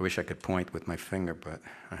 I wish I could point with my finger, but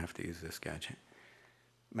I have to use this gadget.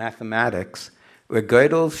 Mathematics, where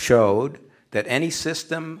Gödel showed that any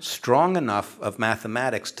system strong enough of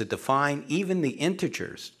mathematics to define even the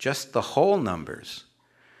integers, just the whole numbers,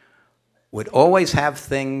 would always have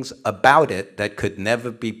things about it that could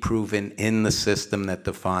never be proven in the system that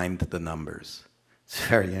defined the numbers. It's a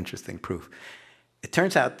very interesting proof. It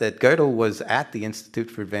turns out that Gödel was at the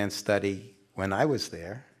Institute for Advanced Study when I was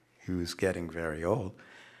there. He was getting very old.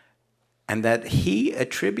 And that he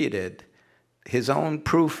attributed his own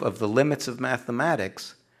proof of the limits of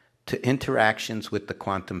mathematics to interactions with the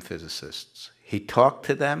quantum physicists. He talked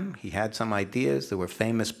to them, he had some ideas, there were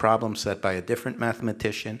famous problems set by a different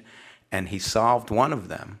mathematician, and he solved one of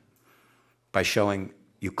them by showing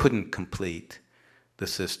you couldn't complete the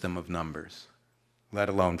system of numbers, let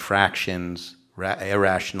alone fractions,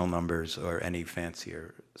 irrational numbers, or any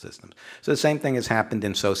fancier systems. So the same thing has happened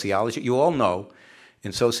in sociology. You all know,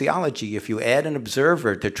 in sociology, if you add an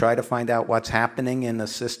observer to try to find out what's happening in a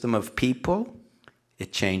system of people,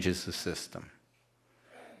 it changes the system.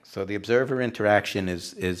 So the observer interaction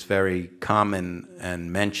is very common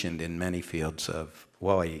and mentioned in many fields of,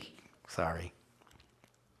 sorry.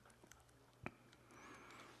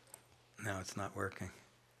 No, it's not working.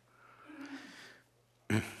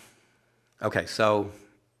 Okay, so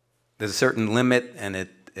there's a certain limit, and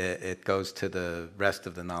it goes to the rest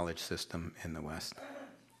of the knowledge system in the West.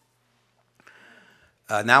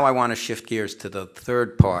 Now I want to shift gears to the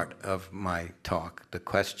third part of my talk, the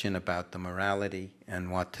question about the morality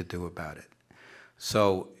and what to do about it.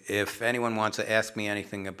 So if anyone wants to ask me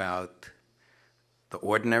anything about the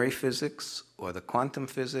ordinary physics or the quantum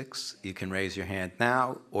physics, you can raise your hand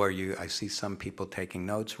now, or I see some people taking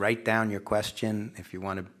notes. Write down your question if you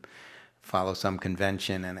want to follow some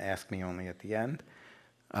convention and ask me only at the end.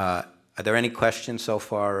 Are there any questions so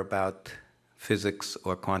far about physics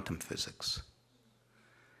or quantum physics?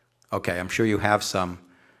 Okay, I'm sure you have some.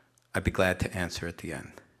 I'd be glad to answer at the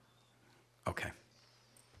end. Okay.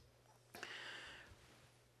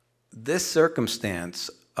 This circumstance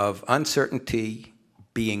of uncertainty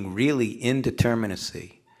being really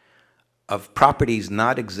indeterminacy, of properties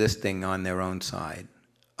not existing on their own side,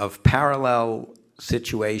 of parallel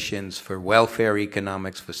situations for welfare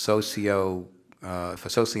economics, for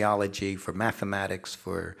sociology, for mathematics,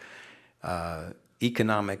 for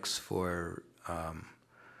economics, for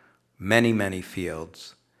many, many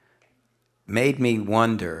fields, made me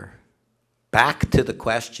wonder, back to the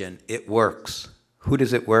question, it works. Who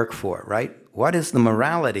does it work for, right? What is the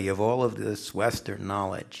morality of all of this Western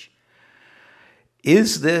knowledge?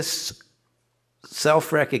 Is this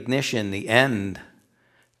self-recognition the end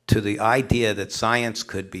to the idea that science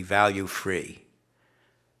could be value-free?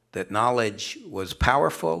 That knowledge was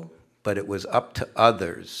powerful, but it was up to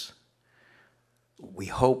others. We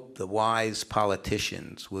hope the wise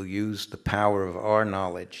politicians will use the power of our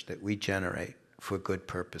knowledge that we generate for good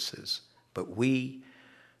purposes. But we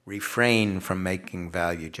refrain from making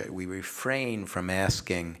value. We refrain from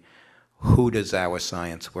asking, who does our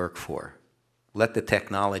science work for? Let the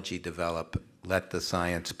technology develop. Let the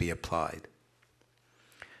science be applied.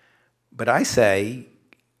 But I say,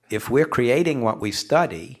 if we're creating what we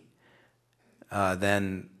study,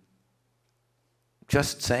 then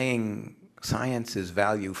just saying science is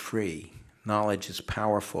value-free, knowledge is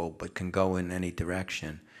powerful but can go in any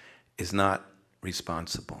direction, is not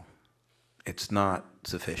responsible. It's not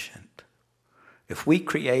sufficient. If we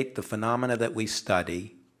create the phenomena that we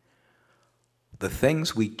study, the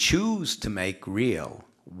things we choose to make real,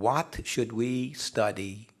 what should we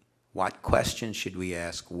study? What questions should we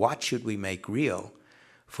ask? What should we make real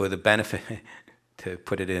for the benefit, to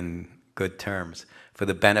put it in good terms, for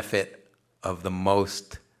the benefit of the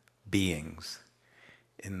most beings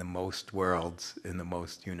in the most worlds, in the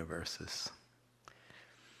most universes?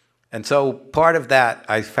 And so part of that,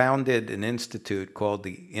 I founded an institute called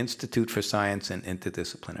the Institute for Science and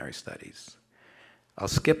Interdisciplinary Studies. I'll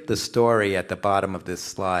skip the story at the bottom of this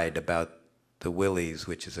slide about the willies,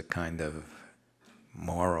 which is a kind of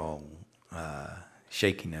moral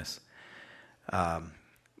shakiness.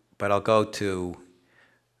 But I'll go to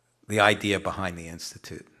the idea behind the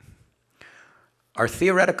institute. Our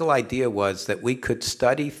theoretical idea was that we could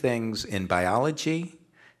study things in biology,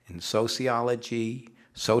 in sociology,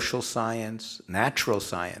 social science, natural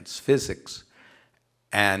science, physics,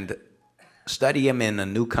 and study them in a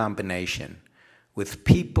new combination with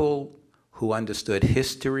people who understood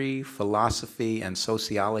history, philosophy, and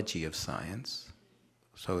sociology of science.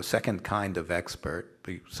 So a second kind of expert,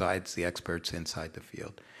 besides the experts inside the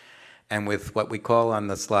field. And with what we call on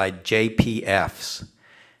the slide JPFs.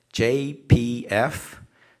 JPF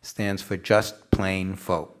stands for just plain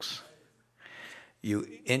folks. You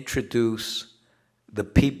introduce the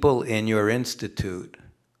people in your institute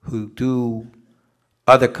who do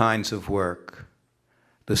other kinds of work,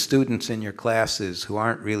 the students in your classes who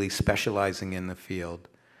aren't really specializing in the field,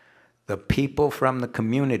 the people from the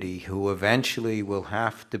community who eventually will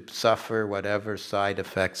have to suffer whatever side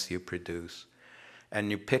effects you produce. And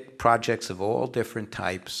you pick projects of all different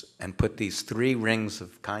types and put these three rings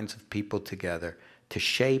of kinds of people together to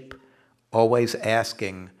shape, always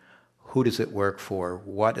asking, who does it work for?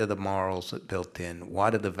 What are the morals built in?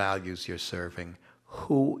 What are the values you're serving?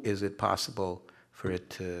 Who is it possible for it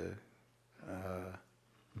to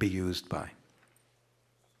be used by?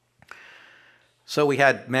 So we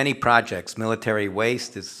had many projects. Military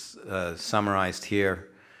waste is summarized here.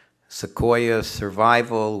 Sequoia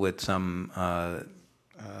survival with some,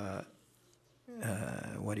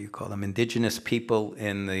 what do you call them, indigenous people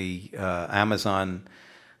in the Amazon,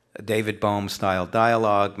 David Bohm style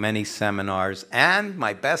dialogue, many seminars, and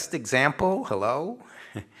my best example, hello,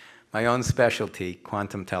 my own specialty,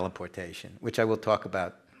 quantum teleportation, which I will talk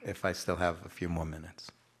about if I still have a few more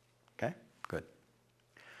minutes. Okay, good.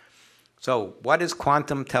 So what is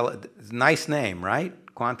quantum nice name, right?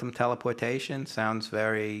 Quantum teleportation sounds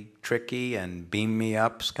very tricky and beam me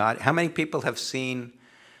up, Scott. How many people have seen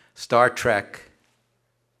Star Trek,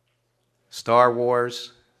 Star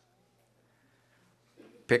Wars,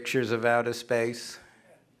 pictures of outer space?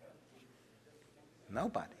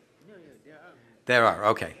 Nobody. There are,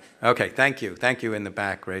 okay. Okay, thank you. Thank you in the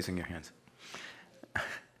back, raising your hands.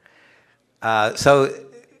 Now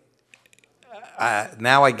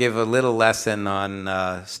I give a little lesson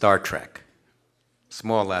on Star Trek.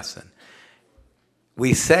 Small lesson.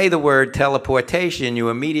 We say the word teleportation, you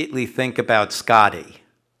immediately think about Scotty.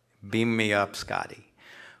 Beam me up, Scotty.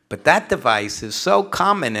 But that device is so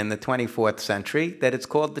common in the 24th century that it's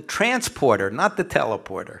called the transporter, not the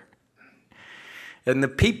teleporter. And the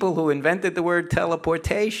people who invented the word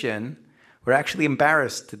teleportation were actually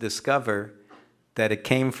embarrassed to discover that it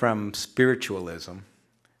came from spiritualism,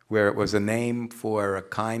 where it was a name for a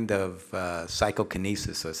kind of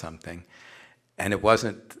psychokinesis or something. And it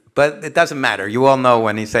wasn't, but it doesn't matter. You all know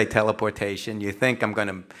when you say teleportation, you think I'm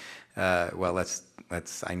going to, well,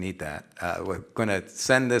 I need that. We're going to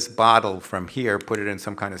send this bottle from here, put it in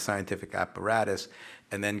some kind of scientific apparatus,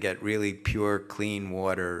 and then get really pure, clean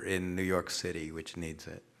water in New York City, which needs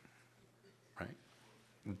it. Right?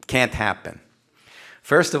 Can't happen.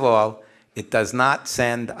 First of all, it does not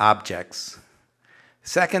send objects.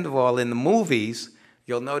 Second of all, in the movies,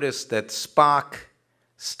 you'll notice that Spock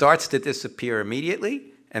starts to disappear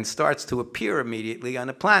immediately and starts to appear immediately on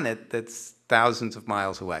a planet that's thousands of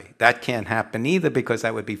miles away. That can't happen either because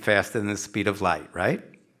that would be faster than the speed of light, right?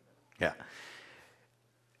 Yeah.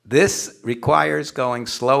 This requires going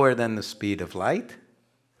slower than the speed of light.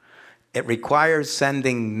 It requires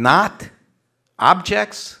sending not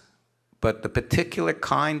objects, but the particular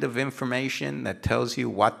kind of information that tells you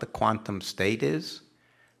what the quantum state is.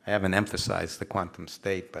 I haven't emphasized the quantum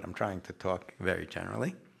state, but I'm trying to talk very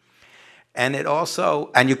generally. And it also,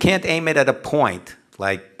 and you can't aim it at a point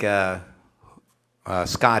like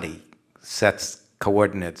Scotty sets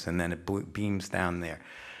coordinates and then it beams down there.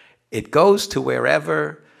 It goes to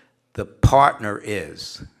wherever the partner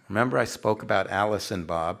is. Remember I spoke about Alice and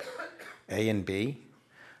Bob, A and B?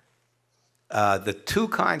 The two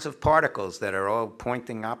kinds of particles that are all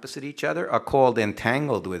pointing opposite each other are called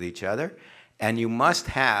entangled with each other, and you must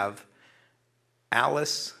have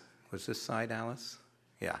Alice, was this side Alice?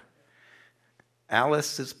 Yeah.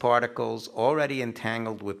 Alice's particles already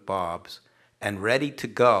entangled with Bob's and ready to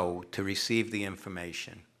go to receive the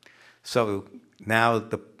information. So now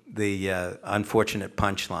the unfortunate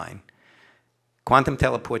punchline. Quantum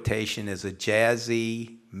teleportation is a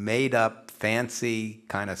jazzy, made-up, fancy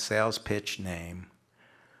kind of sales pitch name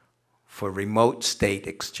for remote state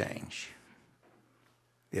exchange.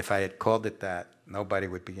 If I had called it that, nobody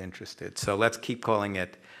would be interested. So let's keep calling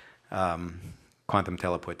it quantum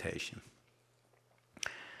teleportation.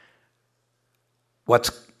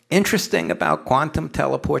 What's interesting about quantum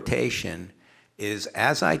teleportation is,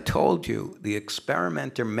 as I told you, the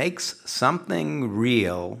experimenter makes something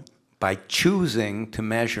real by choosing to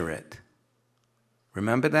measure it.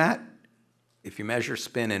 Remember that? If you measure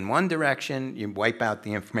spin in one direction, you wipe out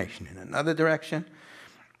the information in another direction.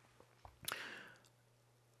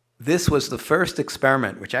 This was the first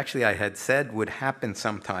experiment, which actually I had said would happen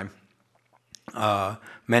sometime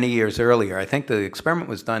many years earlier. I think the experiment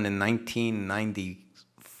was done in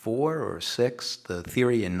 1994 or 6, the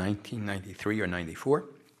theory in 1993 or 94.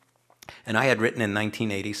 And I had written in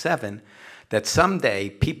 1987 that someday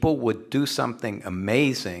people would do something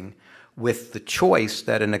amazing with the choice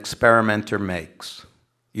that an experimenter makes.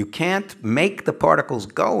 You can't make the particles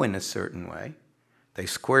go in a certain way. They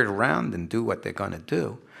squirt around and do what they're going to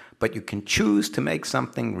do. But you can choose to make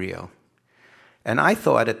something real. And I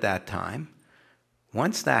thought at that time,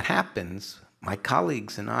 once that happens, my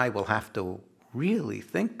colleagues and I will have to really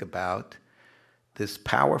think about this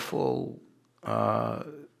powerful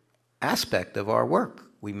aspect of our work.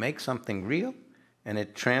 We make something real, and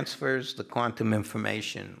it transfers the quantum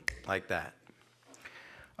information like that.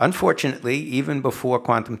 Unfortunately, even before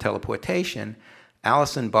quantum teleportation,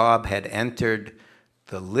 Alice and Bob had entered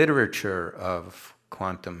the literature of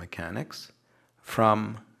quantum mechanics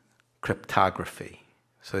from cryptography.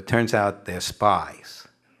 So it turns out they're spies.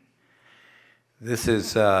 This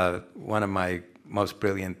is one of my most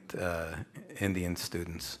brilliant Indian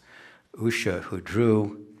students, Usha, who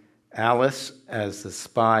drew Alice as the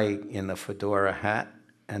spy in the fedora hat,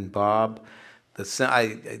 and Bob,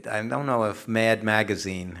 I don't know if Mad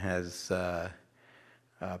Magazine has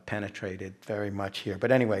penetrated very much here,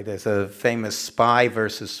 but anyway, there's a famous spy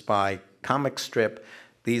versus spy comic strip.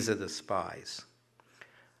 These are the spies.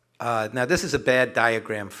 Now, this is a bad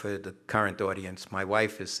diagram for the current audience. My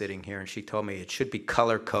wife is sitting here, and she told me it should be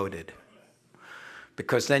color-coded,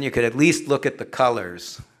 because then you could at least look at the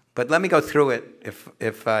colors. But let me go through it,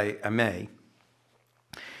 if I may.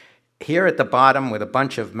 Here at the bottom, with a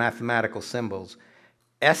bunch of mathematical symbols,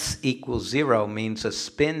 S equals 0 means a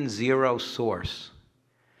spin 0 source.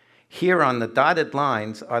 Here on the dotted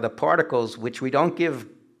lines are the particles which we don't give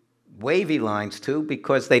wavy lines to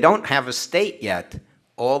because they don't have a state yet.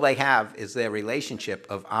 All they have is their relationship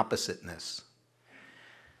of oppositeness.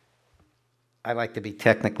 I like to be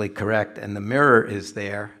technically correct, and the mirror is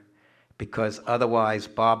there because otherwise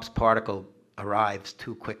Bob's particle arrives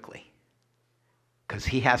too quickly. Because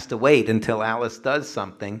he has to wait until Alice does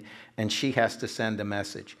something, and she has to send a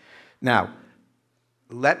message. Now,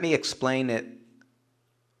 let me explain it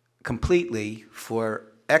completely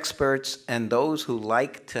for experts and those who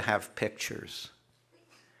like to have pictures.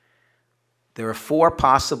 There are 4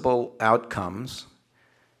 possible outcomes.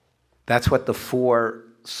 That's what the 4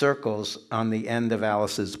 circles on the end of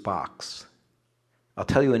Alice's box. I'll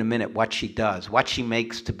tell you in a minute what she does, what she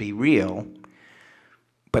makes to be real,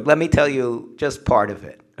 but let me tell you just part of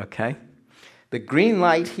it, okay? The green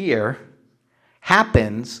light here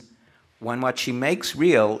happens when what she makes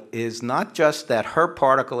real is not just that her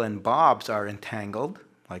particle and Bob's are entangled,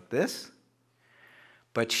 like this,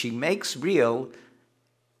 but she makes real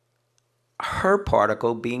her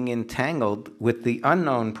particle being entangled with the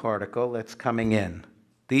unknown particle that's coming in.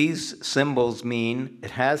 These symbols mean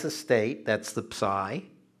it has a state, that's the psi,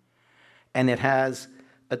 and it has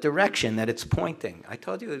a direction that it's pointing. I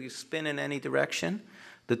told you if you spin in any direction,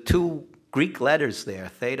 the 2 Greek letters there,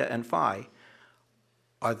 theta and phi,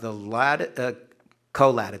 are the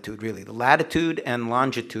co-latitude, really, the latitude and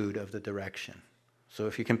longitude of the direction. So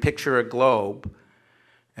if you can picture a globe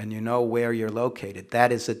and you know where you're located,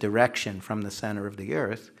 that is a direction from the center of the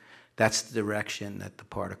Earth. That's the direction that the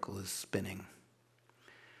particle is spinning.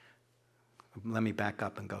 Let me back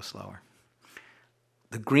up and go slower.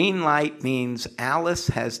 The green light means Alice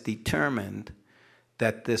has determined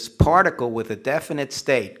that this particle with a definite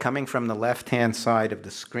state coming from the left-hand side of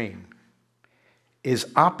the screen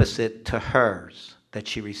is opposite to hers that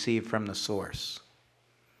she received from the source.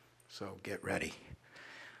 So get ready.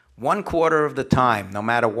 1/4 of the time, no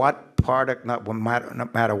matter what no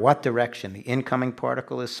matter what direction the incoming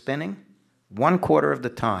particle is spinning, 1/4 of the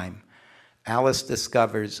time, Alice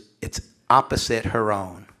discovers it's opposite her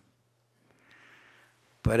own.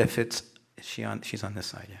 But if it's she's on this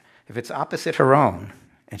side, yeah. If it's opposite her own,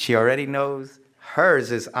 and she already knows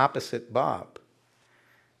hers is opposite Bob,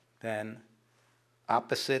 then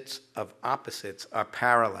opposites of opposites are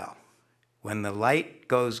parallel. When the light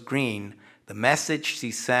goes green, the message she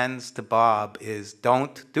sends to Bob is,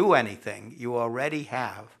 don't do anything. You already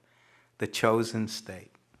have the chosen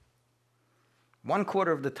state.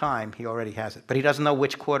 1/4 of the time, he already has it. But he doesn't know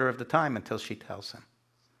which quarter of the time until she tells him.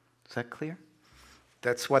 Is that clear?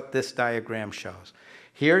 That's what this diagram shows.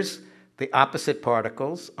 Here's the opposite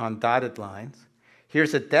particles on dotted lines.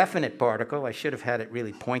 Here's a definite particle. I should have had it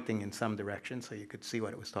really pointing in some direction so you could see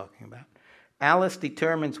what it was talking about. Alice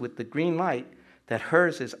determines with the green light that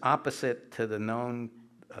hers is opposite to the known,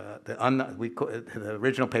 the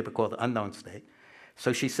original paper called the unknown state.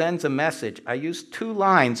 So she sends a message. I use 2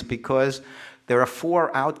 lines because there are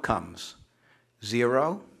 4 outcomes: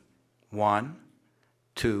 0, 1,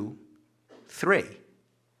 2, 3.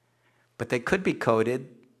 But they could be coded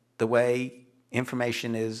the way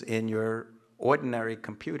information is in your ordinary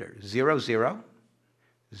computer. 0, 0,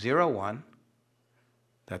 0, 1,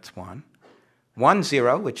 that's 1. 1,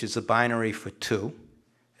 0, which is a binary for 2,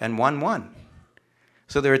 and 1, 1.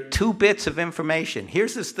 So there are 2 bits of information.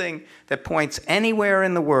 Here's this thing that points anywhere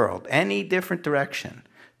in the world, any different direction,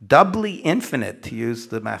 doubly infinite, to use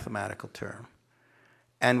the mathematical term.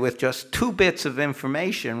 And with just 2 bits of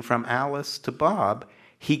information from Alice to Bob,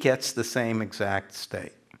 he gets the same exact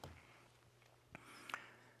state.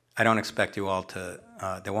 I don't expect you all to,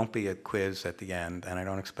 there won't be a quiz at the end, and I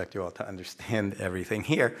don't expect you all to understand everything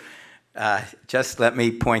here. Just let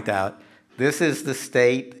me point out, this is the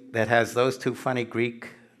state that has those 2 funny Greek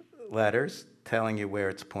letters telling you where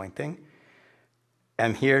it's pointing.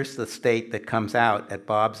 And here's the state that comes out at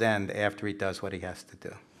Bob's end after he does what he has to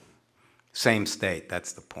do. Same state,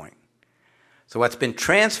 that's the point. So what's been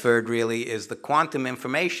transferred really is the quantum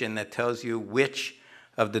information that tells you which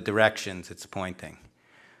of the directions it's pointing.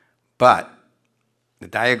 But the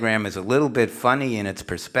diagram is a little bit funny in its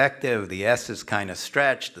perspective. The S is kind of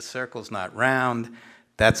stretched. The circle's not round.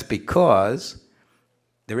 That's because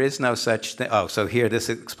there is no such thing. Oh, so here this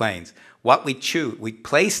explains. What we choose, we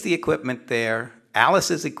place the equipment there.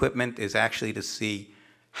 Alice's equipment is actually to see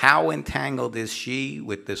how entangled is she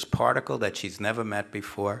with this particle that she's never met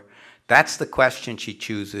before. That's the question she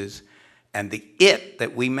chooses. And the it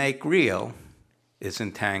that we make real is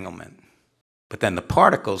entanglement. But then the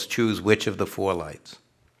particles choose which of the 4 lights.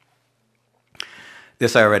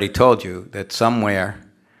 This I already told you, that somewhere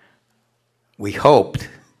we hoped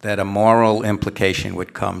that a moral implication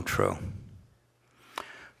would come true.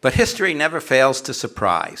 But history never fails to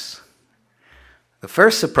surprise. The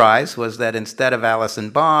first surprise was that instead of Alice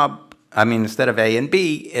and Bob, instead of A and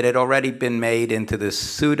B, it had already been made into this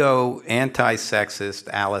pseudo-anti-sexist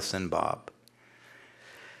Alice and Bob.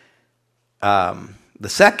 The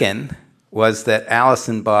second was that Alice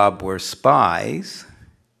and Bob were spies.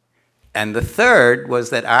 And the third was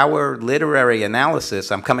that our literary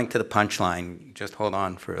analysis, I'm coming to the punchline, just hold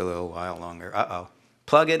on for a little while longer. Uh-oh,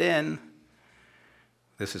 plug it in.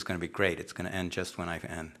 This is going to be great. It's going to end just when I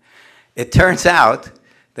end. It turns out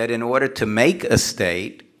that in order to make a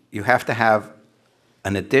state, you have to have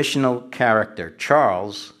an additional character,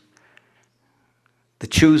 Charles, the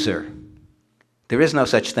chooser. There is no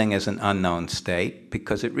such thing as an unknown state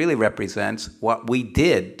because it really represents what we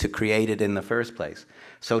did to create it in the first place.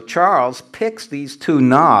 So Charles picks these 2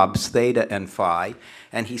 knobs, theta and phi,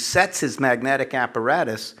 and he sets his magnetic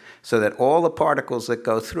apparatus so that all the particles that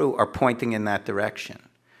go through are pointing in that direction.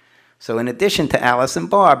 So in addition to Alice and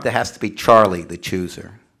Bob, there has to be Charlie, the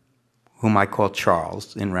chooser, whom I call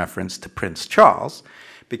Charles in reference to Prince Charles,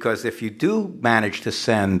 because if you do manage to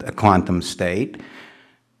send a quantum state,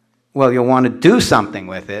 well, you'll want to do something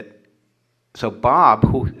with it. So Bob,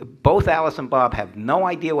 both Alice and Bob have no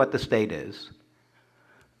idea what the state is.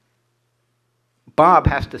 Bob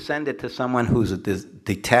has to send it to someone who's a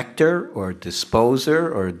detector or a disposer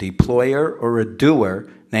or a deployer or a doer,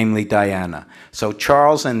 namely Diana. So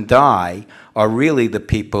Charles and Di are really the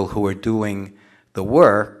people who are doing the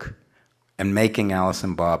work and making Alice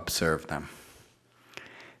and Bob serve them.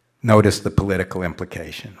 Notice the political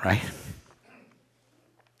implication, right?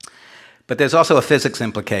 But there's also a physics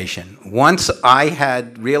implication. Once I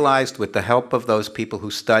had realized, with the help of those people who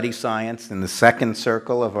study science in the second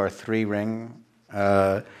circle of our 3-ring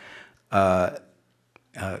a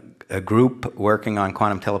group working on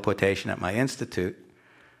quantum teleportation at my institute,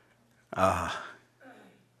 Power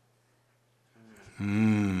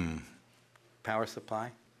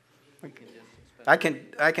supply? I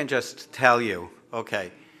can just tell you,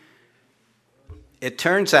 okay. It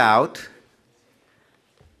turns out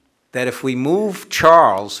that if we move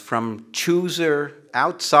Charles from chooser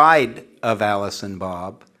outside of Alice and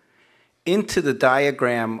Bob into the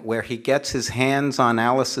diagram where he gets his hands on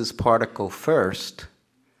Alice's particle first,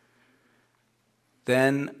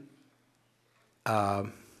 then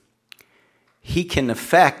he can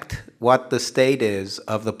affect what the state is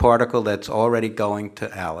of the particle that's already going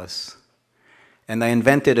to Alice. And they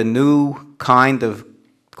invented a new kind of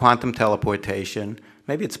quantum teleportation.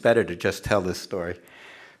 Maybe it's better to just tell this story.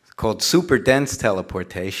 It's called super dense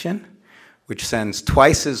teleportation, which sends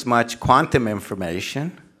twice as much quantum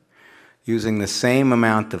information using the same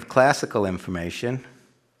amount of classical information.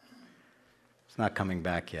 It's not coming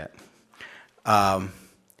back yet. And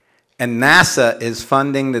NASA is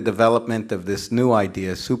funding the development of this new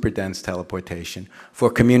idea, super dense teleportation, for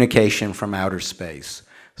communication from outer space.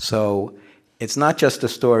 So it's not just a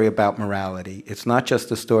story about morality. It's not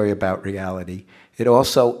just a story about reality. It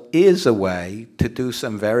also is a way to do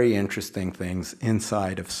some very interesting things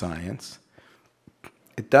inside of science.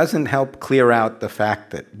 It doesn't help clear out the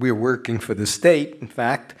fact that we're working for the state. In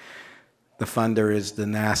fact, the funder is the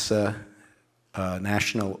NASA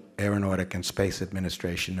National Aeronautic and Space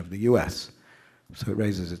Administration of the US. So it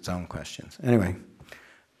raises its own questions. Anyway,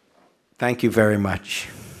 thank you very much.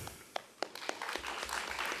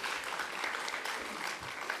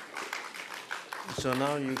 So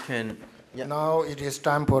now you can... Yeah. Now it is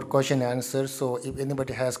time for question and answer. So if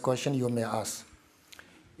anybody has question, you may ask.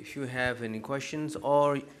 If you have any questions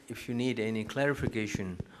or if you need any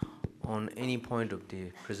clarification on any point of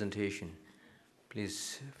the presentation,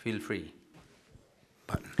 please feel free.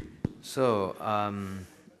 So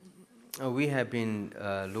we have been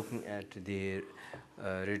looking at the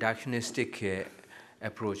reductionistic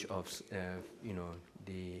approach of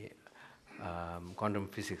the quantum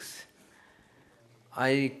physics.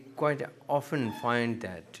 I quite often find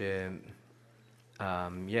that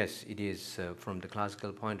yes, it is from the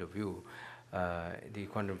classical point of view, the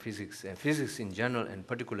quantum physics, physics in general, and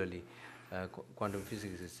particularly quantum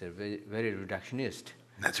physics is very, very reductionist.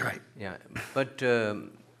 That's right. Yeah, but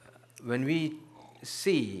when we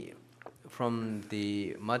see from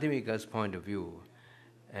the Madhyamika's point of view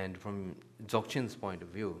and from Dzogchen's point of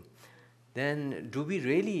view, then do we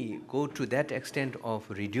really go to that extent of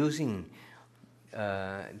reducing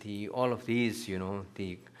all of these,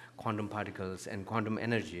 the quantum particles and quantum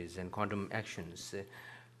energies and quantum actions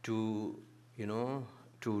to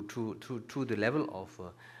the level of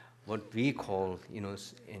what we call,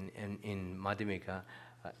 in Madhyamika,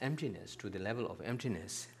 emptiness, to the level of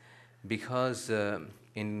emptiness, because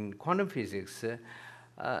in quantum physics,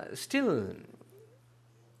 still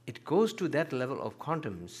it goes to that level of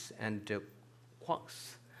quantums and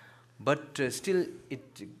quarks, but still it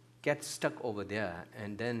gets stuck over there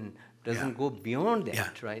and then doesn't go beyond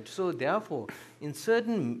that, right? So therefore, in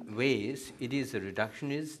certain ways, it is a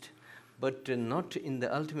reductionist, but not in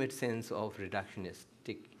the ultimate sense of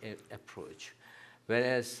reductionistic approach.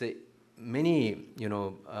 Whereas many,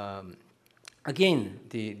 again,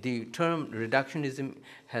 the term reductionism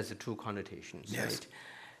has two connotations, right?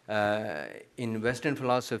 In Western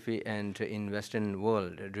philosophy and in Western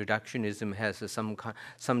world, reductionism has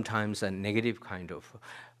sometimes a negative kind of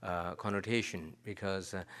connotation,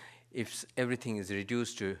 because if everything is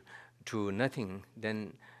reduced to nothing,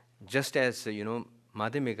 then just as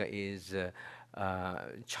Madhyamika is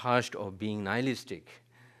charged of being nihilistic,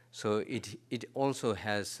 so it also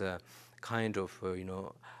has a kind of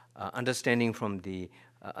understanding from the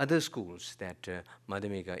other schools that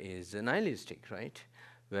Madhyamika is nihilistic, right?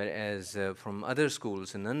 Whereas from other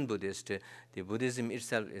schools, non-Buddhist, the Buddhism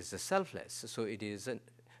itself is selfless. So it is,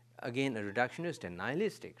 again, a reductionist and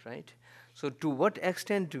nihilistic, right? So to what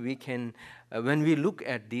extent we can, when we look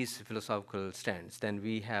at these philosophical stands, then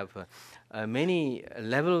we have many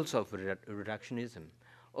levels of reductionism.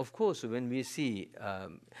 Of course, when we see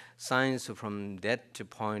science from that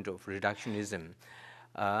point of reductionism,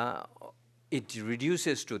 it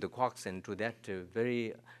reduces to the quarks and to that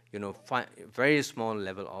very, very small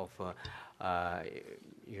level of,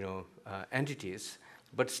 entities,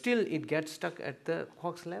 but still it gets stuck at the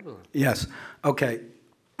quarks level. Yes. Okay.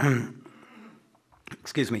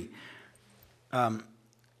 Excuse me. I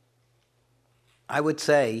would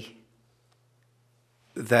say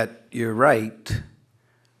that you're right.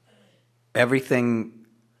 Everything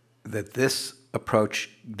that this approach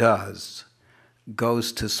does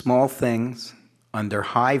goes to small things under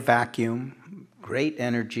high vacuum, great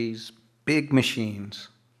energies, big machines,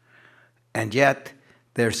 And yet,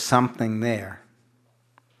 there's something there.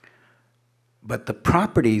 But the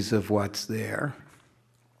properties of what's there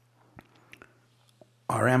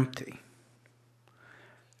are empty.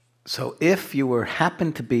 So if you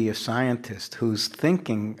happen to be a scientist who's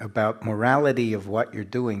thinking about morality of what you're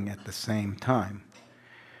doing at the same time,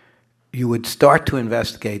 you would start to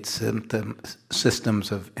investigate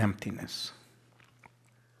systems of emptiness.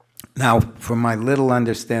 Now, from my little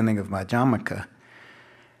understanding of Madhyamaka,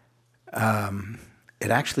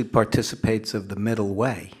 it actually participates of the middle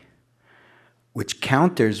way, which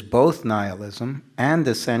counters both nihilism and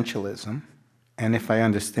essentialism. And if I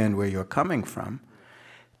understand where you're coming from,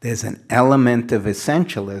 there's an element of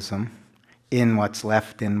essentialism in what's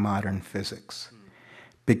left in modern physics.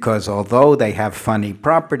 Because although they have funny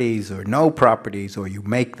properties or no properties, or you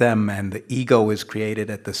make them and the ego is created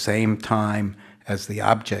at the same time as the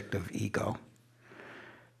object of ego,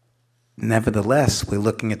 nevertheless, we're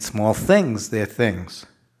looking at small things, they're things.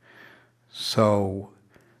 So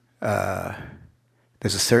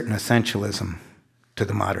there's a certain essentialism to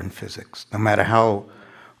the modern physics. No matter how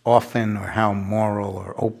often or how moral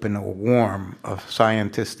or open or warm a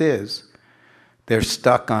scientist is, they're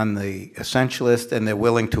stuck on the essentialist and they're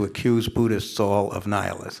willing to accuse Buddhists all of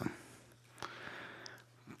nihilism.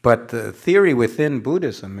 But the theory within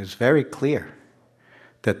Buddhism is very clear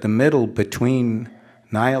that the middle between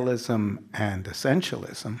nihilism and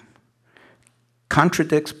essentialism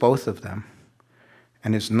contradicts both of them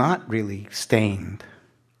and is not really stained.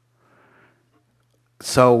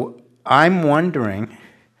 So I'm wondering,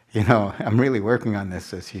 I'm really working on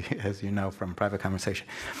this, as you know from private conversation.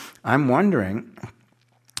 I'm wondering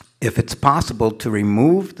if it's possible to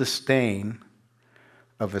remove the stain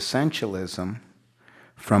of essentialism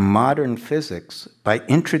from modern physics by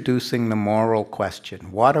introducing the moral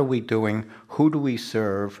question. What are we doing? Who do we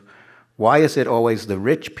serve? Why is it always the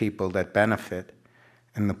rich people that benefit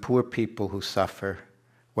and the poor people who suffer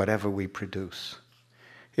whatever we produce?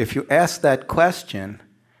 If you ask that question,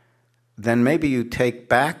 then maybe you take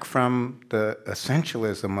back from the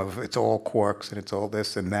essentialism of it's all quarks and it's all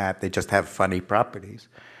this and that, they just have funny properties,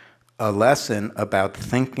 a lesson about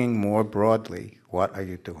thinking more broadly, what are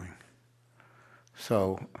you doing?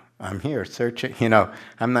 So I'm here searching,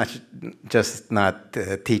 I'm not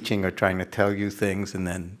teaching or trying to tell you things and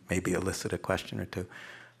then maybe elicit a question or two.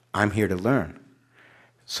 I'm here to learn.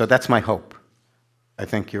 So that's my hope. I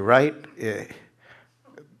think you're right.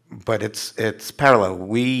 But it's parallel.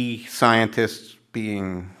 We scientists,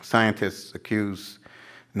 being scientists, accuse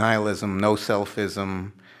nihilism,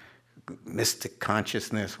 no-selfism, mystic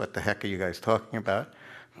consciousness. What the heck are you guys talking about?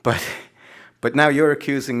 But now you're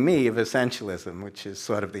accusing me of essentialism, which is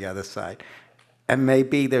sort of the other side. And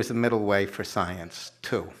maybe there's a middle way for science,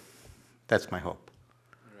 too. That's my hope.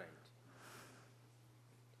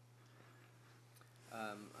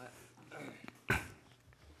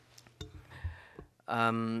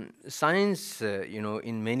 Science,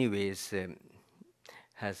 in many ways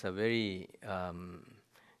has a very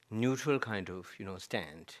neutral kind of,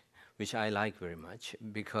 stand, which I like very much,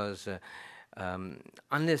 because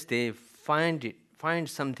unless they find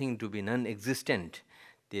something to be non-existent,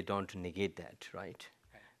 they don't negate that, right?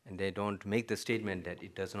 And they don't make the statement that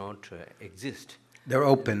it does not exist. They're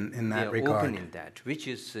open in that regard. They're open in that, which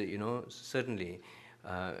is, certainly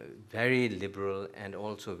very liberal and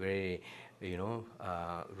also very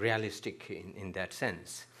realistic in that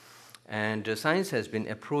sense. And science has been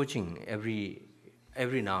approaching every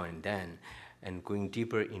now and then and going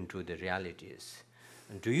deeper into the realities.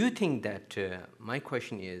 And do you think that, my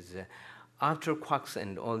question is, after quarks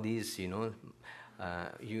and all these, Lebex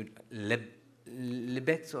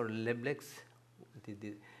or Leblex,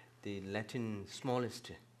 the Latin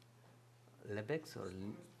smallest, Lebex or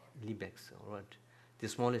Lebex or what? The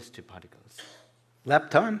smallest particles.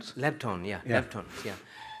 Leptons? Lepton, yeah. Leptons, yeah.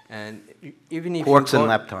 And even if quarks and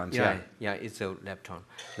leptons, yeah, it's a lepton.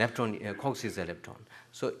 Quarks is a lepton.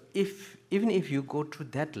 So even if you go to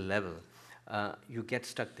that level, you get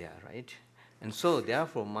stuck there, right? And so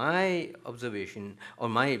therefore, my observation or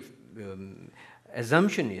my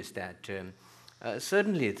assumption is that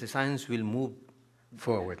certainly the science will move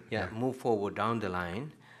forward. Move forward down the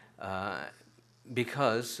line,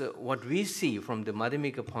 because what we see from the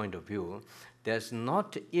Madhyamika point of view, there's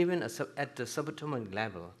not even at the subatomic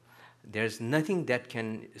level, there's nothing that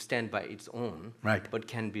can stand by its own, right, but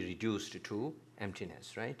can be reduced to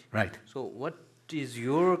emptiness, right? Right. So what is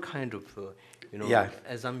your kind of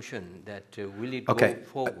assumption that will it go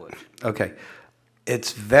forward? Okay.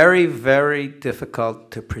 It's very, very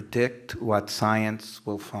difficult to predict what science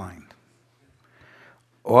will find.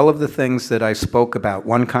 all of the things that I spoke about,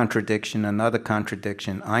 one contradiction, another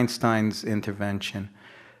contradiction, Einstein's intervention,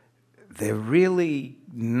 they're really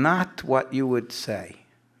not what you would say.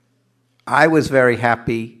 I was very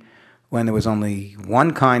happy when there was only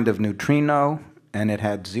one kind of neutrino and it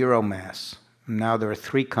had zero mass. Now there are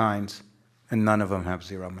three kinds and none of them have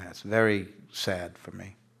zero mass. Very sad for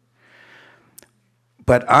me.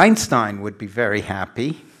 But Einstein would be very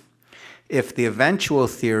happy if the eventual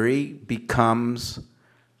theory becomes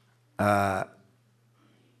a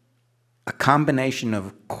combination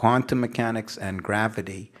of quantum mechanics and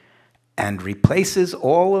gravity and replaces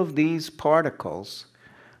all of these particles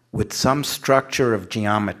with some structure of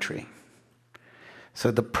geometry. So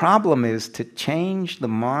the problem is to change the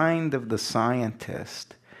mind of the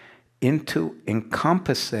scientist into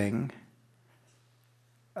encompassing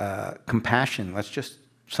compassion. Let's just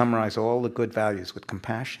summarize all the good values with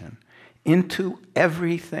compassion into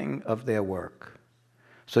everything of their work.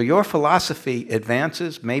 So your philosophy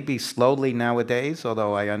advances, maybe slowly nowadays,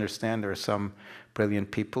 although I understand there are some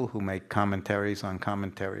brilliant people who make commentaries on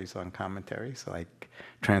commentaries on commentaries, like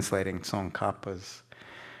translating Tsongkhapa's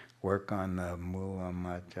work on the Mula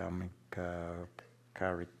Madhyamika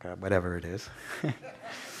Karika, whatever it is.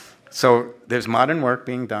 So there's modern work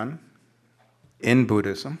being done in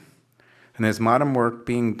Buddhism, and there's modern work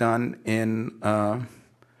being done in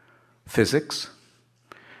physics.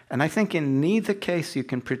 And I think in neither case you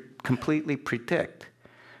can completely predict.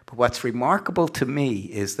 But what's remarkable to me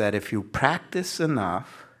is that if you practice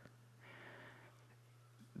enough,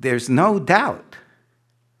 there's no doubt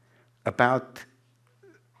about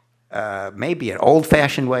maybe an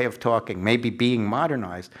old-fashioned way of talking, maybe being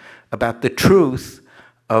modernized, about the truth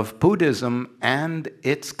of Buddhism and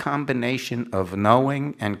its combination of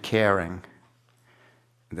knowing and caring.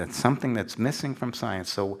 That's something that's missing from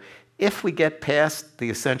science. So if we get past the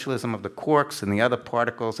essentialism of the quarks and the other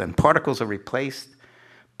particles, and particles are replaced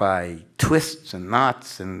by twists and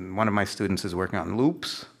knots, and one of my students is working on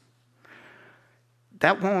loops,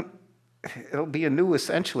 it'll be a new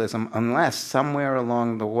essentialism unless somewhere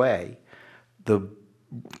along the way, the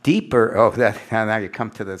deeper, now you come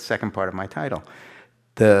to the second part of my title,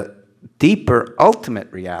 the deeper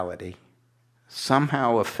ultimate reality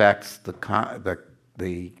somehow affects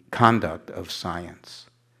the conduct of science.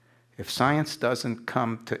 If science doesn't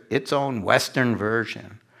come to its own Western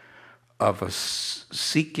version of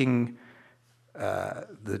seeking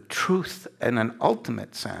the truth in an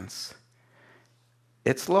ultimate sense,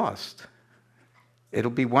 it's lost.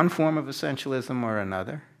 It'll be one form of essentialism or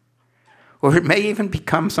another, or it may even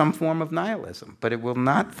become some form of nihilism, but it will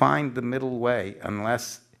not find the middle way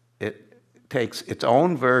unless it takes its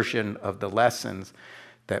own version of the lessons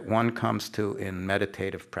that one comes to in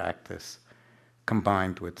meditative practice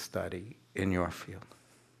combined with study in your field.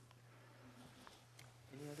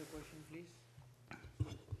 Any other question, please?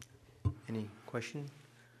 Any question?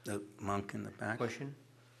 The monk in the back. Question?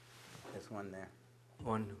 There's one there.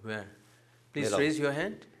 One where? Please Middle. raise your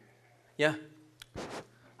hand. Yeah.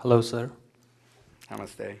 Hello, sir.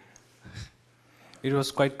 Namaste. It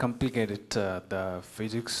was quite complicated, the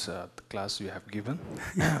physics the class you have given.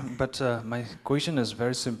 But my question is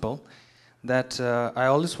very simple. That I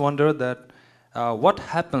always wonder that what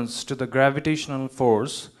happens to the gravitational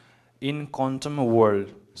force in quantum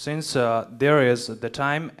world, since there is the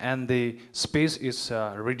time and the space is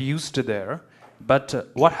reduced there. But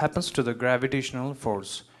what happens to the gravitational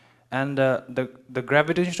force? And the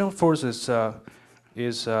gravitational force is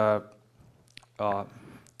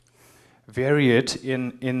varied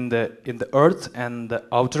in the Earth and the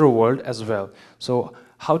outer world as well. So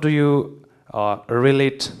how do you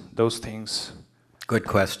relate those things? Good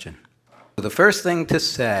question. The first thing to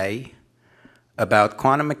say about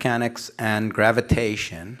quantum mechanics and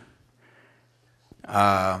gravitation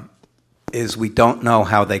is we don't know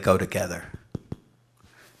how they go together.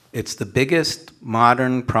 It's the biggest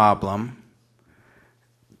modern problem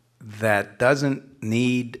that doesn't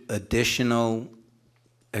need additional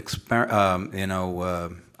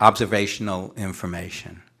observational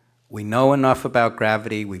information. We know enough about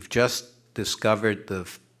gravity. We've just discovered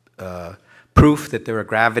the proof that there are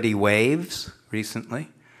gravity waves recently,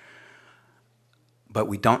 but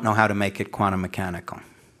we don't know how to make it quantum mechanical.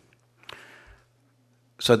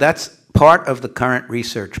 So that's part of the current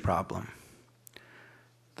research problem.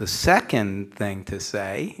 The second thing to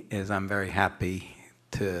say is I'm very happy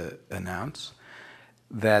to announce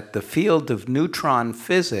that the field of neutron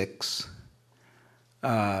physics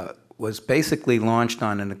was basically launched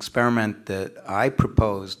on an experiment that I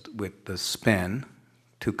proposed with the spin,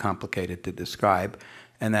 too complicated to describe,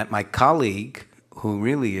 and that my colleague, who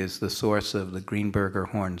really is the source of the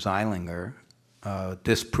Greenberger-Horn-Zeilinger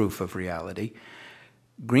disproof of reality.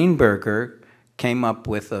 Greenberger came up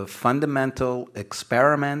with a fundamental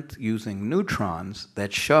experiment using neutrons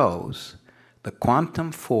that shows the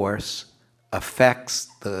quantum force affects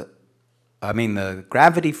the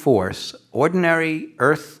gravity force, ordinary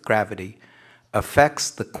Earth gravity, affects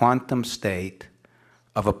the quantum state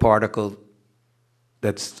of a particle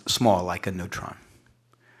that's small, like a neutron.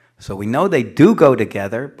 So we know they do go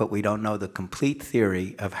together, but we don't know the complete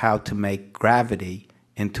theory of how to make gravity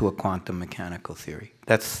into a quantum mechanical theory.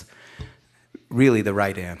 That's really the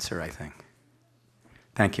right answer, I think.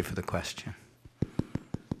 Thank you for the question.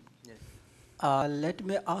 Let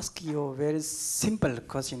me ask you a very simple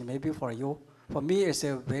question, maybe for you. For me, it's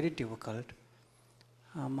very difficult.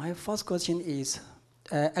 My first question is,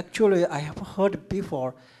 actually, I have heard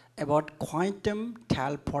before about quantum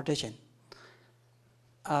teleportation.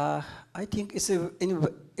 I think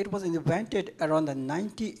it was invented around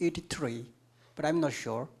 1983, but I'm not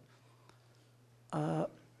sure.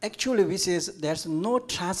 Actually, which is there's no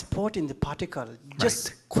transport in the particle,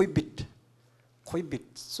 just qubit.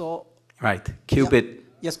 So. Right, qubit. Yeah,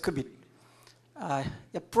 yes, qubit.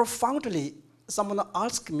 Profoundly, someone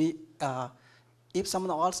asked me, if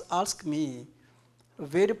someone else asked me,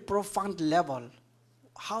 very profound level,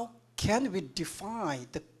 how can we define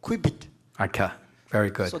the qubit? Okay,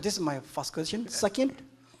 very good. So this is my first question. Second,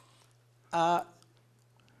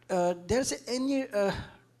 there's any,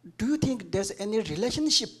 do you think there's any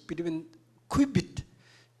relationship between qubit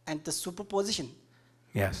and the superposition?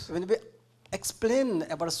 Yes. When we explain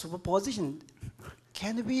about superposition,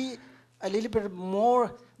 can we a little bit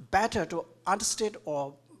more better to understand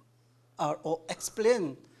or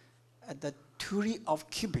explain the theory of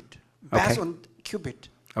qubit based on qubit?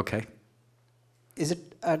 Okay. Is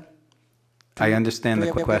it? I understand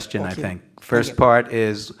the question, okay. I think. First part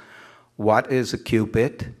is, what is a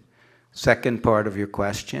qubit? Second part of your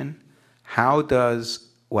question, how does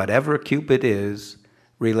whatever a qubit is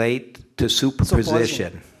relate to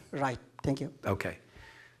superposition? Right. Thank you. Okay.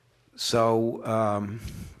 So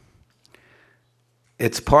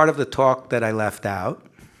it's part of the talk that I left out.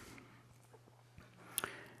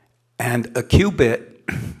 And a qubit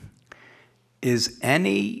is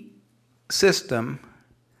any system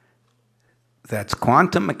that's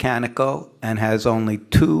quantum mechanical and has only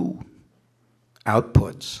two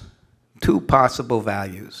outputs, two possible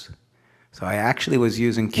values. So I actually was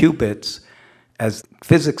using qubits as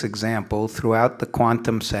physics example throughout the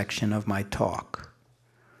quantum section of my talk.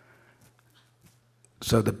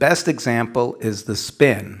 So the best example is the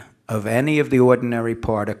spin of any of the ordinary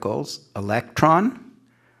particles, electron,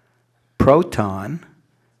 proton,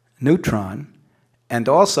 neutron, and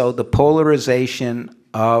also the polarization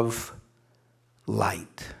of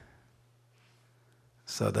light.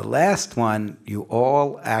 So the last one you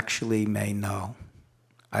all actually may know.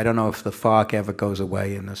 I don't know if the fog ever goes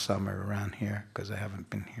away in the summer around here, because I haven't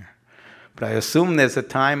been here. But I assume there's a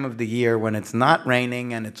time of the year when it's not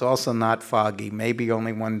raining and it's also not foggy, maybe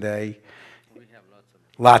only one day. We have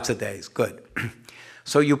lots of days, good.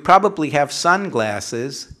 So you probably have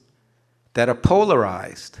sunglasses that are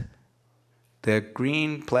polarized. They're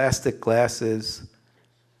green plastic glasses,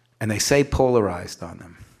 and they say polarized on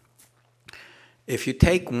them. If you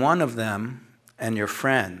take one of them and your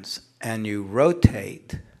friends and you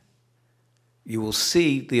rotate, you will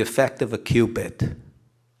see the effect of a qubit.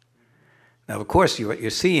 Now, of course, what you're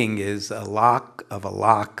seeing is a lock of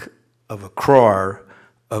a crore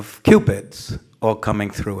of qubits all coming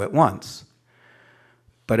through at once.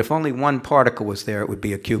 But if only one particle was there, it would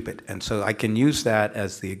be a qubit. And so I can use that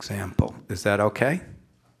as the example. Is that okay?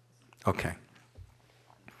 Okay.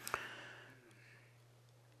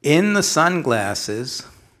 In the sunglasses,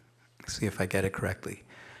 let's see if I get it correctly,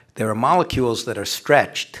 there are molecules that are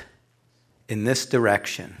stretched in this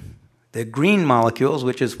direction. They're green molecules,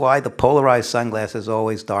 which is why the polarized sunglass is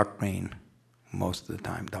always dark green, most of the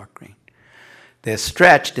time dark green. They're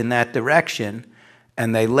stretched in that direction,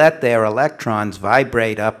 and they let their electrons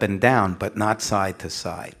vibrate up and down, but not side to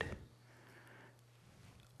side.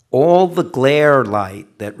 All the glare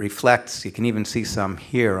light that reflects, you can even see some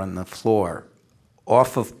here on the floor,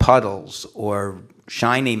 off of puddles or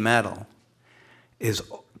shiny metal, is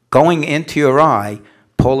going into your eye,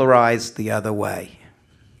 polarized the other way.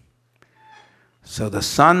 So the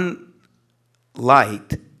sunlight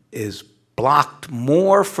is blocked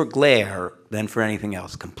more for glare than for anything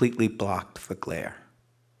else, completely blocked for glare.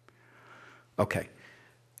 Okay.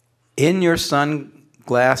 In your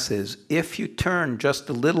sunglasses, if you turn just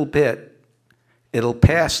a little bit, it'll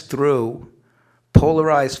pass through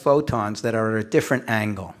polarized photons that are at a different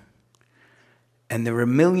angle. And there are a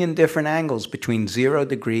million different angles between 0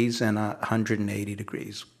 degrees and 180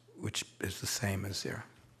 degrees, which is the same as 0,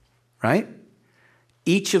 right?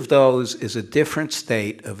 Each of those is a different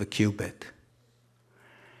state of a qubit.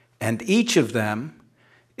 And each of them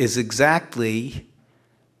is exactly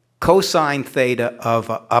cosine theta of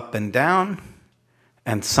up and down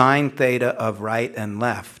and sine theta of right and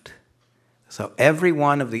left. So every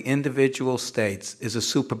one of the individual states is a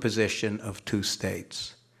superposition of two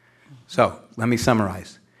states. So let me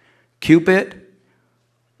summarize. Qubit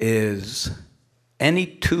is any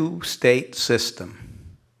two-state system.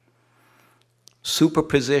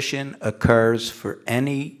 Superposition occurs for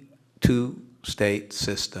any two-state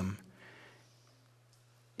system.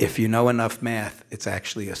 If you know enough math, it's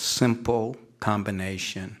actually a simple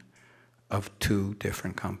combination of two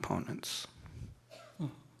different components.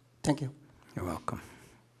 Thank you. You're welcome.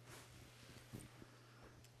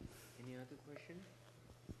 Any other question?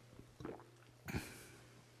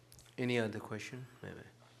 Any other question? Maybe.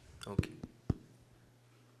 Okay.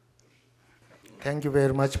 Thank you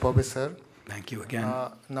very much, Professor. Thank you again.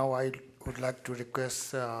 Now I would like to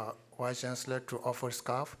request Vice Chancellor to offer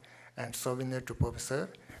scarf and souvenir to Professor,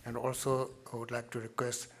 and also I would like to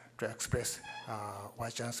request to express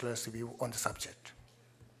Vice Chancellor's view on the subject.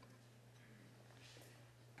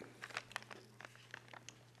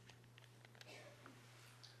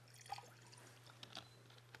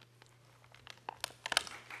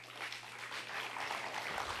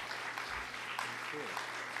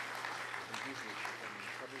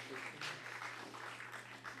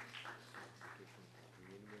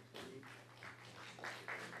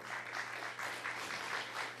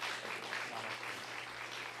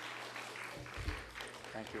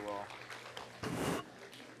 Thank you all.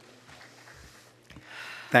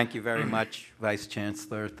 Thank you very much, Vice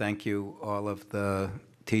Chancellor. Thank you, all of the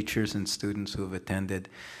teachers and students who have attended.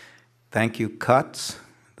 Thank you, CUTS,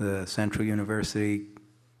 the Central University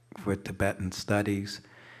for Tibetan Studies.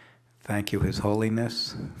 Thank you, His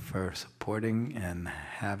Holiness, for supporting and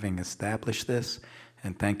having established this.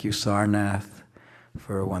 And thank you, Sarnath,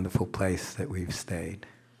 for a wonderful place that we've stayed.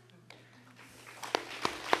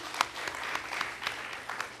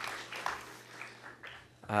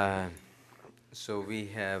 So we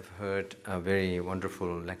have heard a very wonderful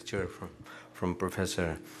lecture from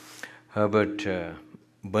Professor Herbert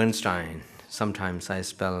Bernstein. Sometimes I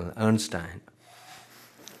spell Ernstein.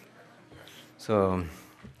 So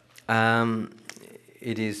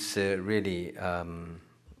it is really a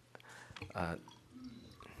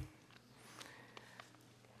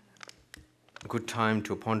good time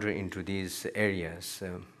to ponder into these areas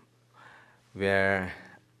where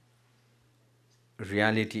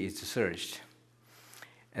reality is searched.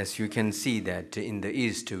 As you can see that in the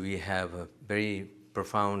East we have a very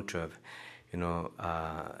profound,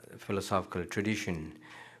 philosophical tradition,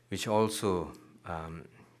 which also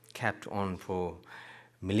kept on for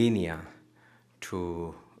millennia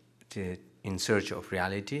in search of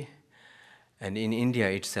reality. And in India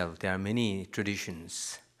itself, there are many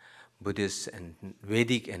traditions, Buddhist and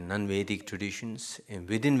Vedic and non-Vedic traditions. And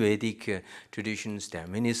within Vedic traditions, there are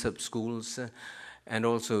many sub-schools. And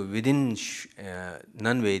also within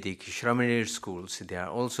non-Vedic Shramanic schools, there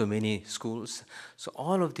are also many schools. So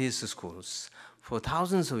all of these schools, for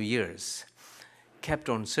thousands of years, kept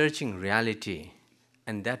on searching reality.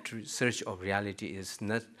 And that search of reality is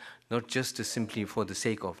not just simply for the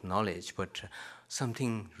sake of knowledge, but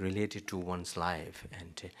something related to one's life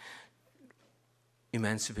and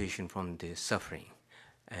emancipation from the suffering.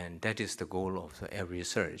 And that is the goal of every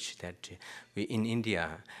research that we in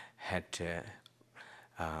India had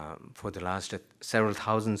for the last several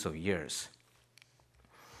thousands of years.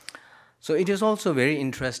 So it is also very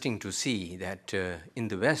interesting to see that in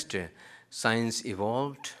the West, science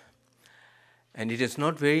evolved, and it is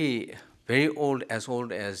not very old as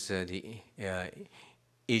the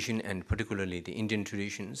Asian and particularly the Indian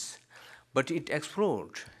traditions, but it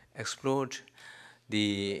explored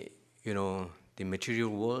the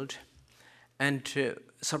material world, and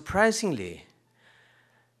surprisingly,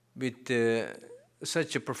 with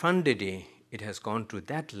such a profundity, it has gone to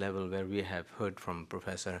that level where we have heard from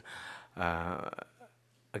Professor,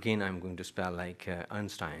 again I'm going to spell like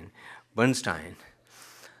Bernstein.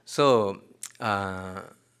 So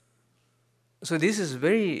this is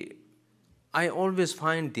I always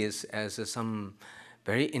find this as some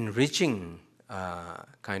very enriching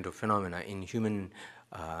kind of phenomena in human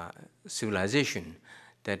civilization,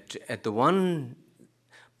 that at the one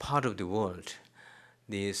part of the world,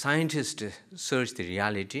 the scientists search the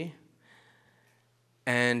reality,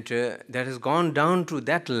 and that has gone down to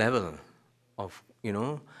that level of,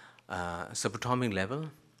 subatomic level,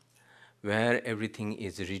 where everything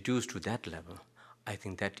is reduced to that level, I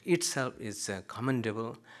think that itself is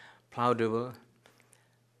commendable, plaudable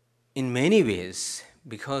in many ways,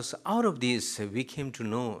 because out of this we came to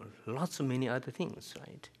know lots of many other things,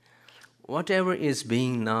 right? Whatever is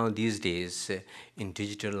being now these days in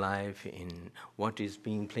digital life, in what is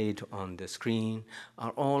being played on the screen,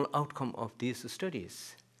 are all outcome of these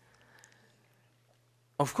studies.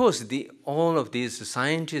 Of course, all of these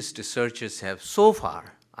scientists, researchers have so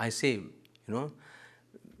far, I say,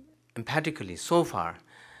 emphatically, so far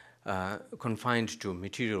confined to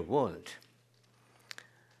material world.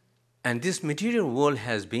 And this material world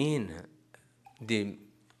has been the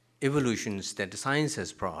evolutions that science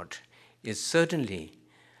has brought is certainly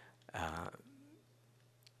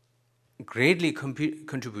greatly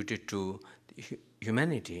contributed to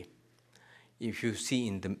humanity. If you see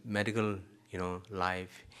in the medical,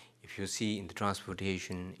 life, if you see in the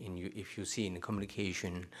transportation, if you see in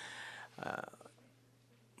communication,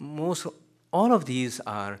 all of these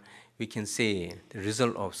are, we can say, the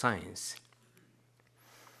result of science.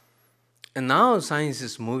 And now science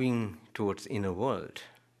is moving towards inner world.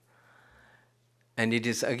 And it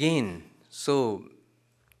is again so,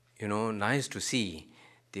 nice to see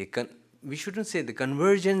we shouldn't say the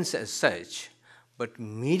convergence as such, but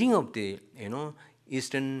meeting of the,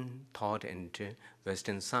 Eastern thought and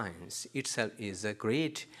Western science itself is a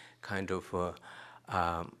great kind of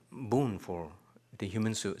boon for the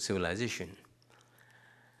human civilization.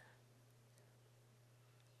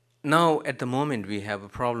 Now, at the moment, we have a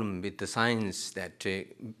problem with the science that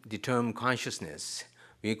the term consciousness,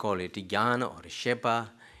 we call it Jnana or Shepa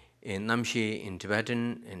in Namshe in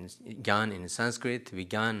Tibetan, and Gyan in Sanskrit,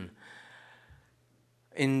 Vigyan.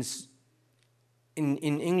 In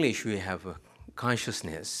English, we have a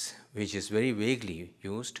consciousness, which is very vaguely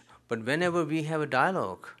used, but whenever we have a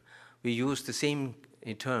dialogue, we use the same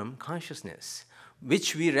term, consciousness,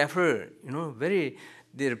 which we refer,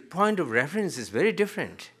 their point of reference is very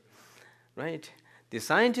different. Right? The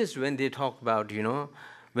scientists, when they talk about,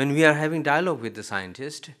 when we are having dialogue with the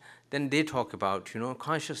scientist, then they talk about,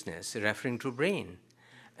 consciousness, referring to brain.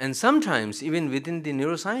 And sometimes, even within the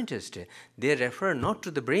neuroscientist, they refer not to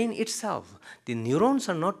the brain itself. The neurons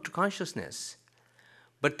are not consciousness,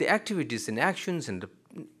 but the activities and actions and the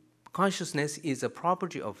consciousness is a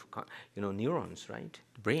property of, neurons, right?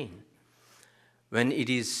 The brain, when it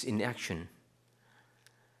is in action.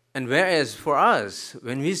 And whereas for us,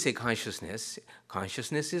 when we say consciousness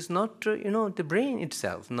is not, the brain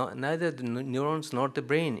itself, neither the neurons nor the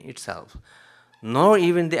brain itself, nor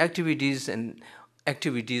even the activities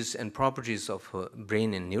and properties of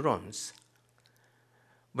brain and neurons.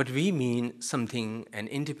 But we mean something, an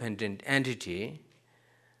independent entity,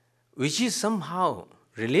 which is somehow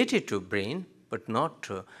related to brain, but not,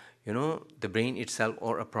 the brain itself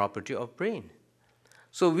or a property of brain.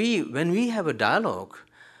 So when we have a dialogue,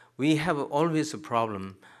 we have always a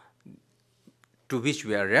problem to which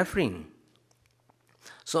we are referring.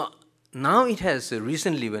 So now it has,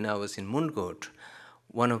 recently when I was in Mundgot,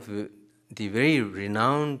 one of the very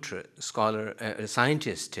renowned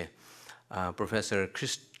scientist, Professor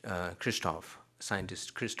Christoph,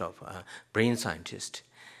 brain scientist,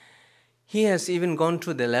 he has even gone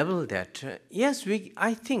to the level that, yes,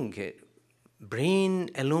 I think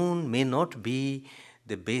brain alone may not be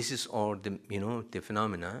the basis or the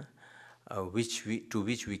phenomena to which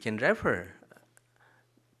we can refer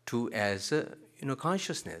to as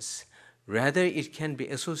consciousness. Rather, it can be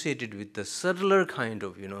associated with the subtler kind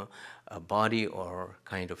of a body or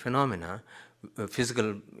kind of phenomena,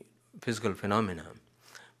 physical phenomena,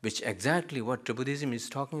 which exactly what Buddhism is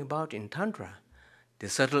talking about in Tantra. The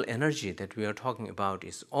subtle energy that we are talking about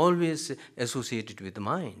is always associated with the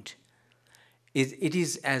mind. It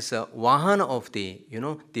is as a vahana of the,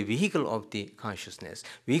 the vehicle of the consciousness,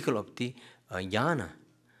 vehicle of the jnana.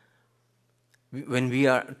 When we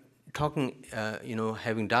are talking,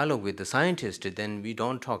 having dialogue with the scientist, then we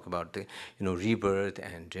don't talk about the, rebirth,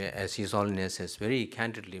 and as His Holiness has very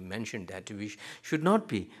candidly mentioned that we should not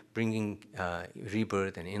be bringing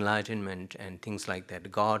rebirth and enlightenment and things like that,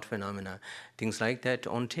 God phenomena, things like that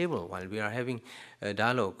on table while we are having a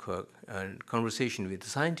dialogue, conversation with the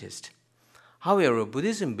scientist. However,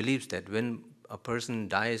 Buddhism believes that when a person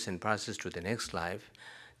dies and passes to the next life,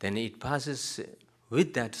 then it passes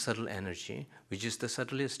with that subtle energy, which is the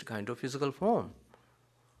subtlest kind of physical form.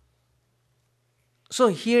 So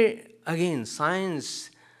here again,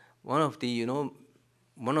 science, one of the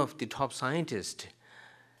top scientists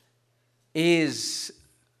is,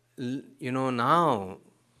 now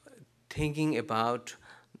thinking about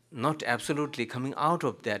not absolutely coming out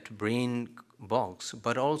of that brain box,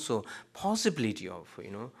 but also possibility of,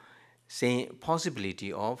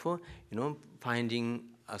 possibility of finding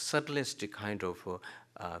a subtlest kind of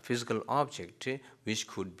physical object which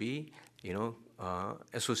could be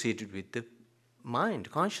associated with the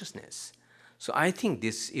mind, consciousness. So I think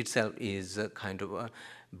this itself is a kind of a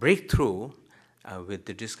breakthrough with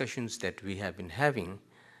the discussions that we have been having.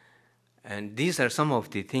 And these are some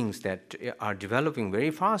of the things that are developing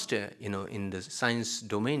very fast in the science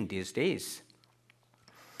domain these days.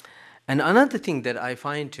 And another thing that I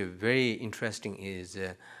find very interesting is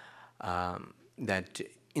that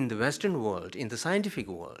in the Western world, in the scientific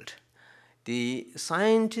world, the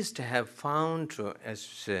scientists have found,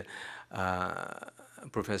 as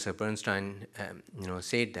Professor Bernstein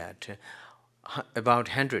said, that about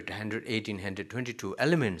 100, 118, 122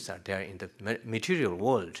 elements are there in the material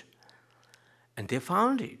world. And they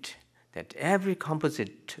found it, that every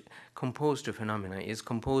composed phenomena is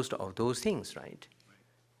composed of those things, right?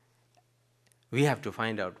 We have to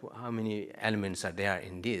find out how many elements are there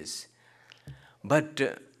in this.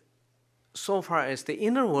 But so far as the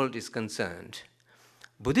inner world is concerned,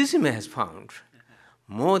 Buddhism has found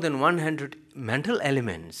more than 100 mental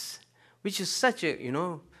elements, which is such a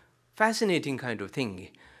fascinating kind of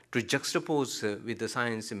thing to juxtapose with the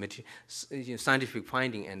scientific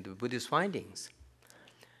finding and the Buddhist findings.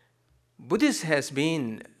 Buddhism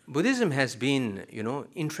has been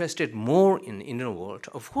interested more in inner world.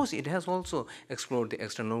 Of course, it has also explored the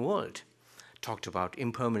external world, talked about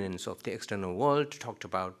impermanence of the external world, talked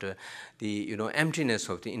about the emptiness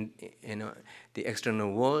of the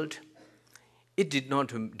external world. It did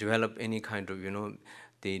not develop any kind of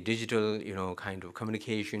the digital kind of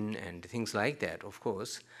communication and things like that, of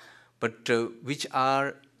course, but which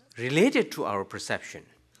are related to our perception.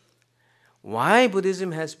 Why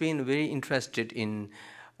Buddhism has been very interested in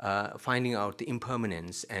finding out the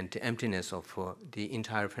impermanence and the emptiness of the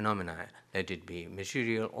entire phenomena, let it be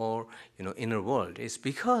material or inner world, is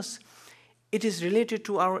because it is related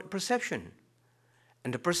to our perception,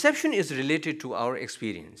 and the perception is related to our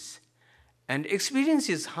experience, and experience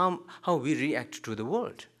is how we react to the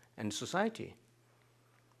world and society.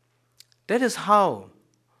 That is how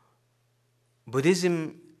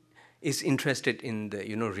Buddhism is interested in the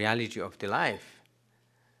reality of the life,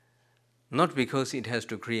 not because it has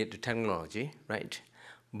to create the technology, right,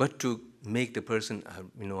 but to make the person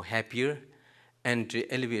happier and to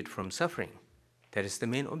elevate from suffering. That is the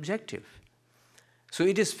main objective. So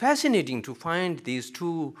it is fascinating to find these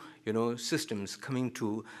two systems coming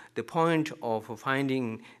to the point of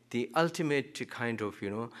finding the ultimate kind of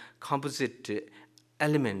composite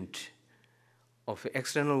element of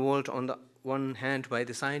external world on the one hand by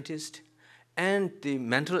the scientist, and the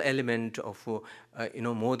mental element of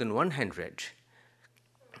more than 100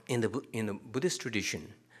 in the Buddhist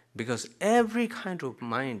tradition. Because every kind of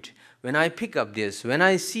mind, when I pick up this, when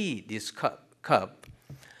I see this cup,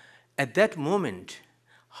 at that moment,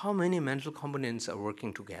 how many mental components are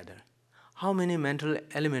working together? How many mental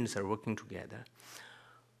elements are working together?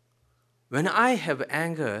 When I have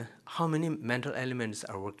anger, how many mental elements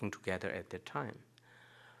are working together at that time?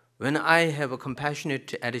 When I have a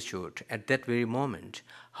compassionate attitude at that very moment,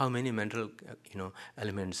 how many mental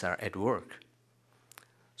elements are at work?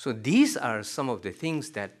 So these are some of the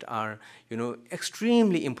things that are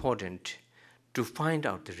extremely important to find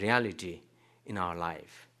out the reality in our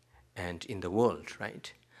life and in the world,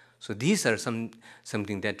 right? So these are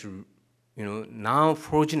something that now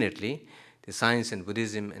fortunately the science and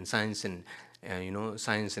Buddhism and science and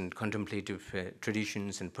science and contemplative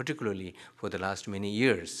traditions, and particularly for the last many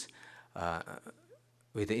years,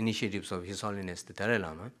 with the initiatives of His Holiness the Dalai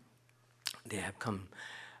Lama, they have come,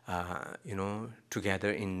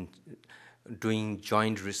 together in doing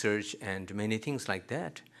joint research and many things like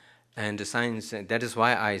that. And the science, that is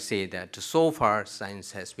why I say that so far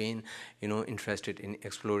science has been, interested in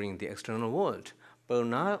exploring the external world. But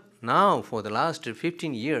now for the last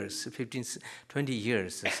 20 years,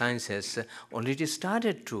 science has already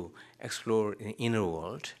started to explore the inner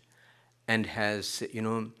world and has,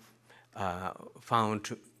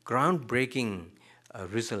 found groundbreaking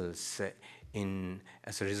results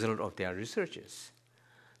as a result of their researches.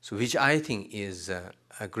 So which I think is a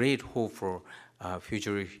great hope for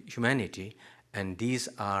future humanity, and these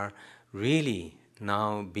are really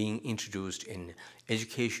now being introduced in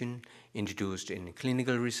education, introduced in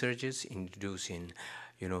clinical researches, introduced in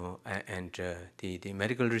the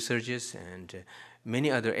medical researches and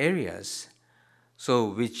many other areas. So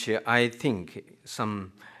which I think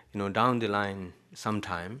down the line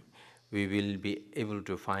sometime we will be able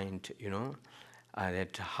to find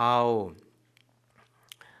that how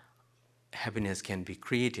happiness can be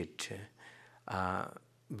created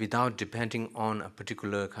without depending on a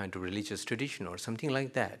particular kind of religious tradition or something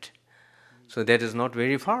like that. So that is not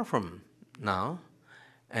very far from now.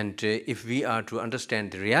 And if we are to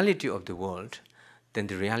understand the reality of the world, then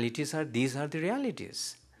the realities are, these are the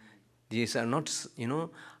realities. These are not,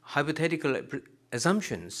 hypothetical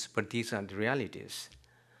assumptions, but these are the realities.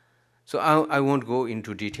 So I won't go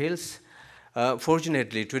into details.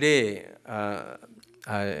 Fortunately, today,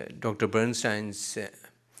 Dr. Bernstein's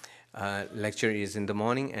lecture is in the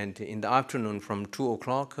morning, and in the afternoon from 2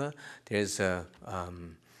 o'clock, there's a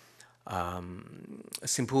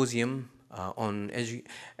symposium on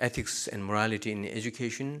ethics and morality in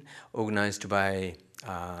education, organized by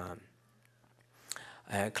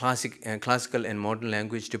classical and modern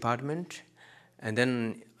language department. And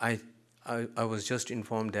then I was just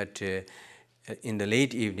informed that in the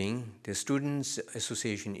late evening, the Students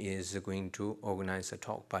Association is going to organize a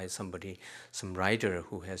talk by somebody, some writer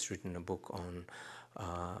who has written a book on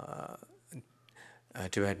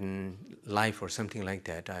Tibetan life or something like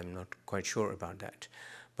that. I'm not quite sure about that.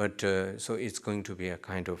 But so it's going to be a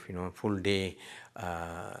kind of, full day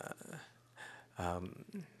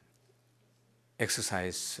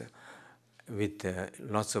exercise with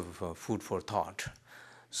lots of food for thought.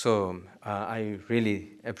 So I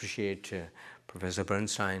really appreciate Professor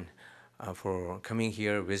Bernstein for coming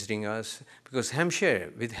here, visiting us, because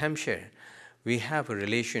with Hampshire, we have a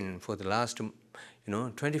relation for the last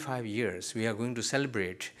 25 years. We are going to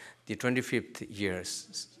celebrate the 25th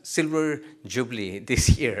years, Silver Jubilee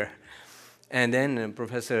this year. And then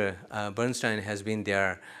Professor Bernstein has been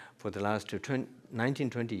there for the last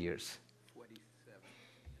 19-20 years. 47.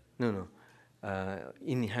 No,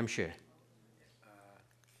 in Hampshire.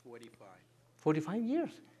 45. 45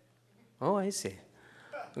 years? Oh, I see.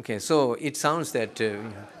 Okay, so it sounds that...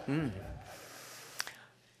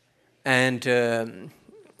 And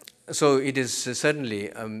so it is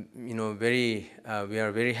certainly, very... we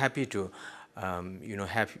are very happy to,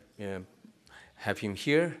 have him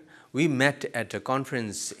here. We met at a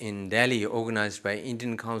conference in Delhi organized by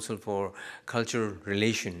Indian Council for Cultural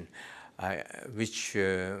Relation, which,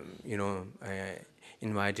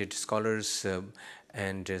 invited scholars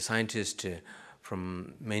and scientists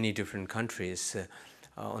from many different countries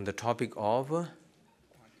on the topic of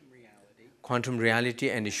quantum reality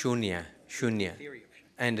and shunya,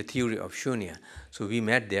 and the theory of shunya. So we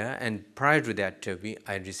met there, and prior to that,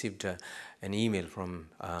 I received an email from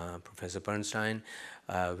Professor Bernstein,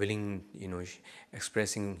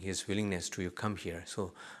 expressing his willingness to come here.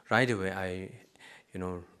 So right away, I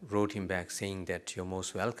wrote him back saying that you're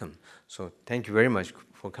most welcome. So thank you very much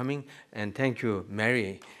for coming, and thank you,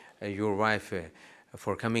 Mary, your wife,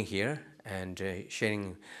 for coming here and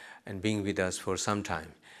sharing and being with us for some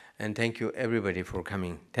time. And thank you, everybody, for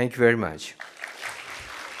coming. Thank you very much.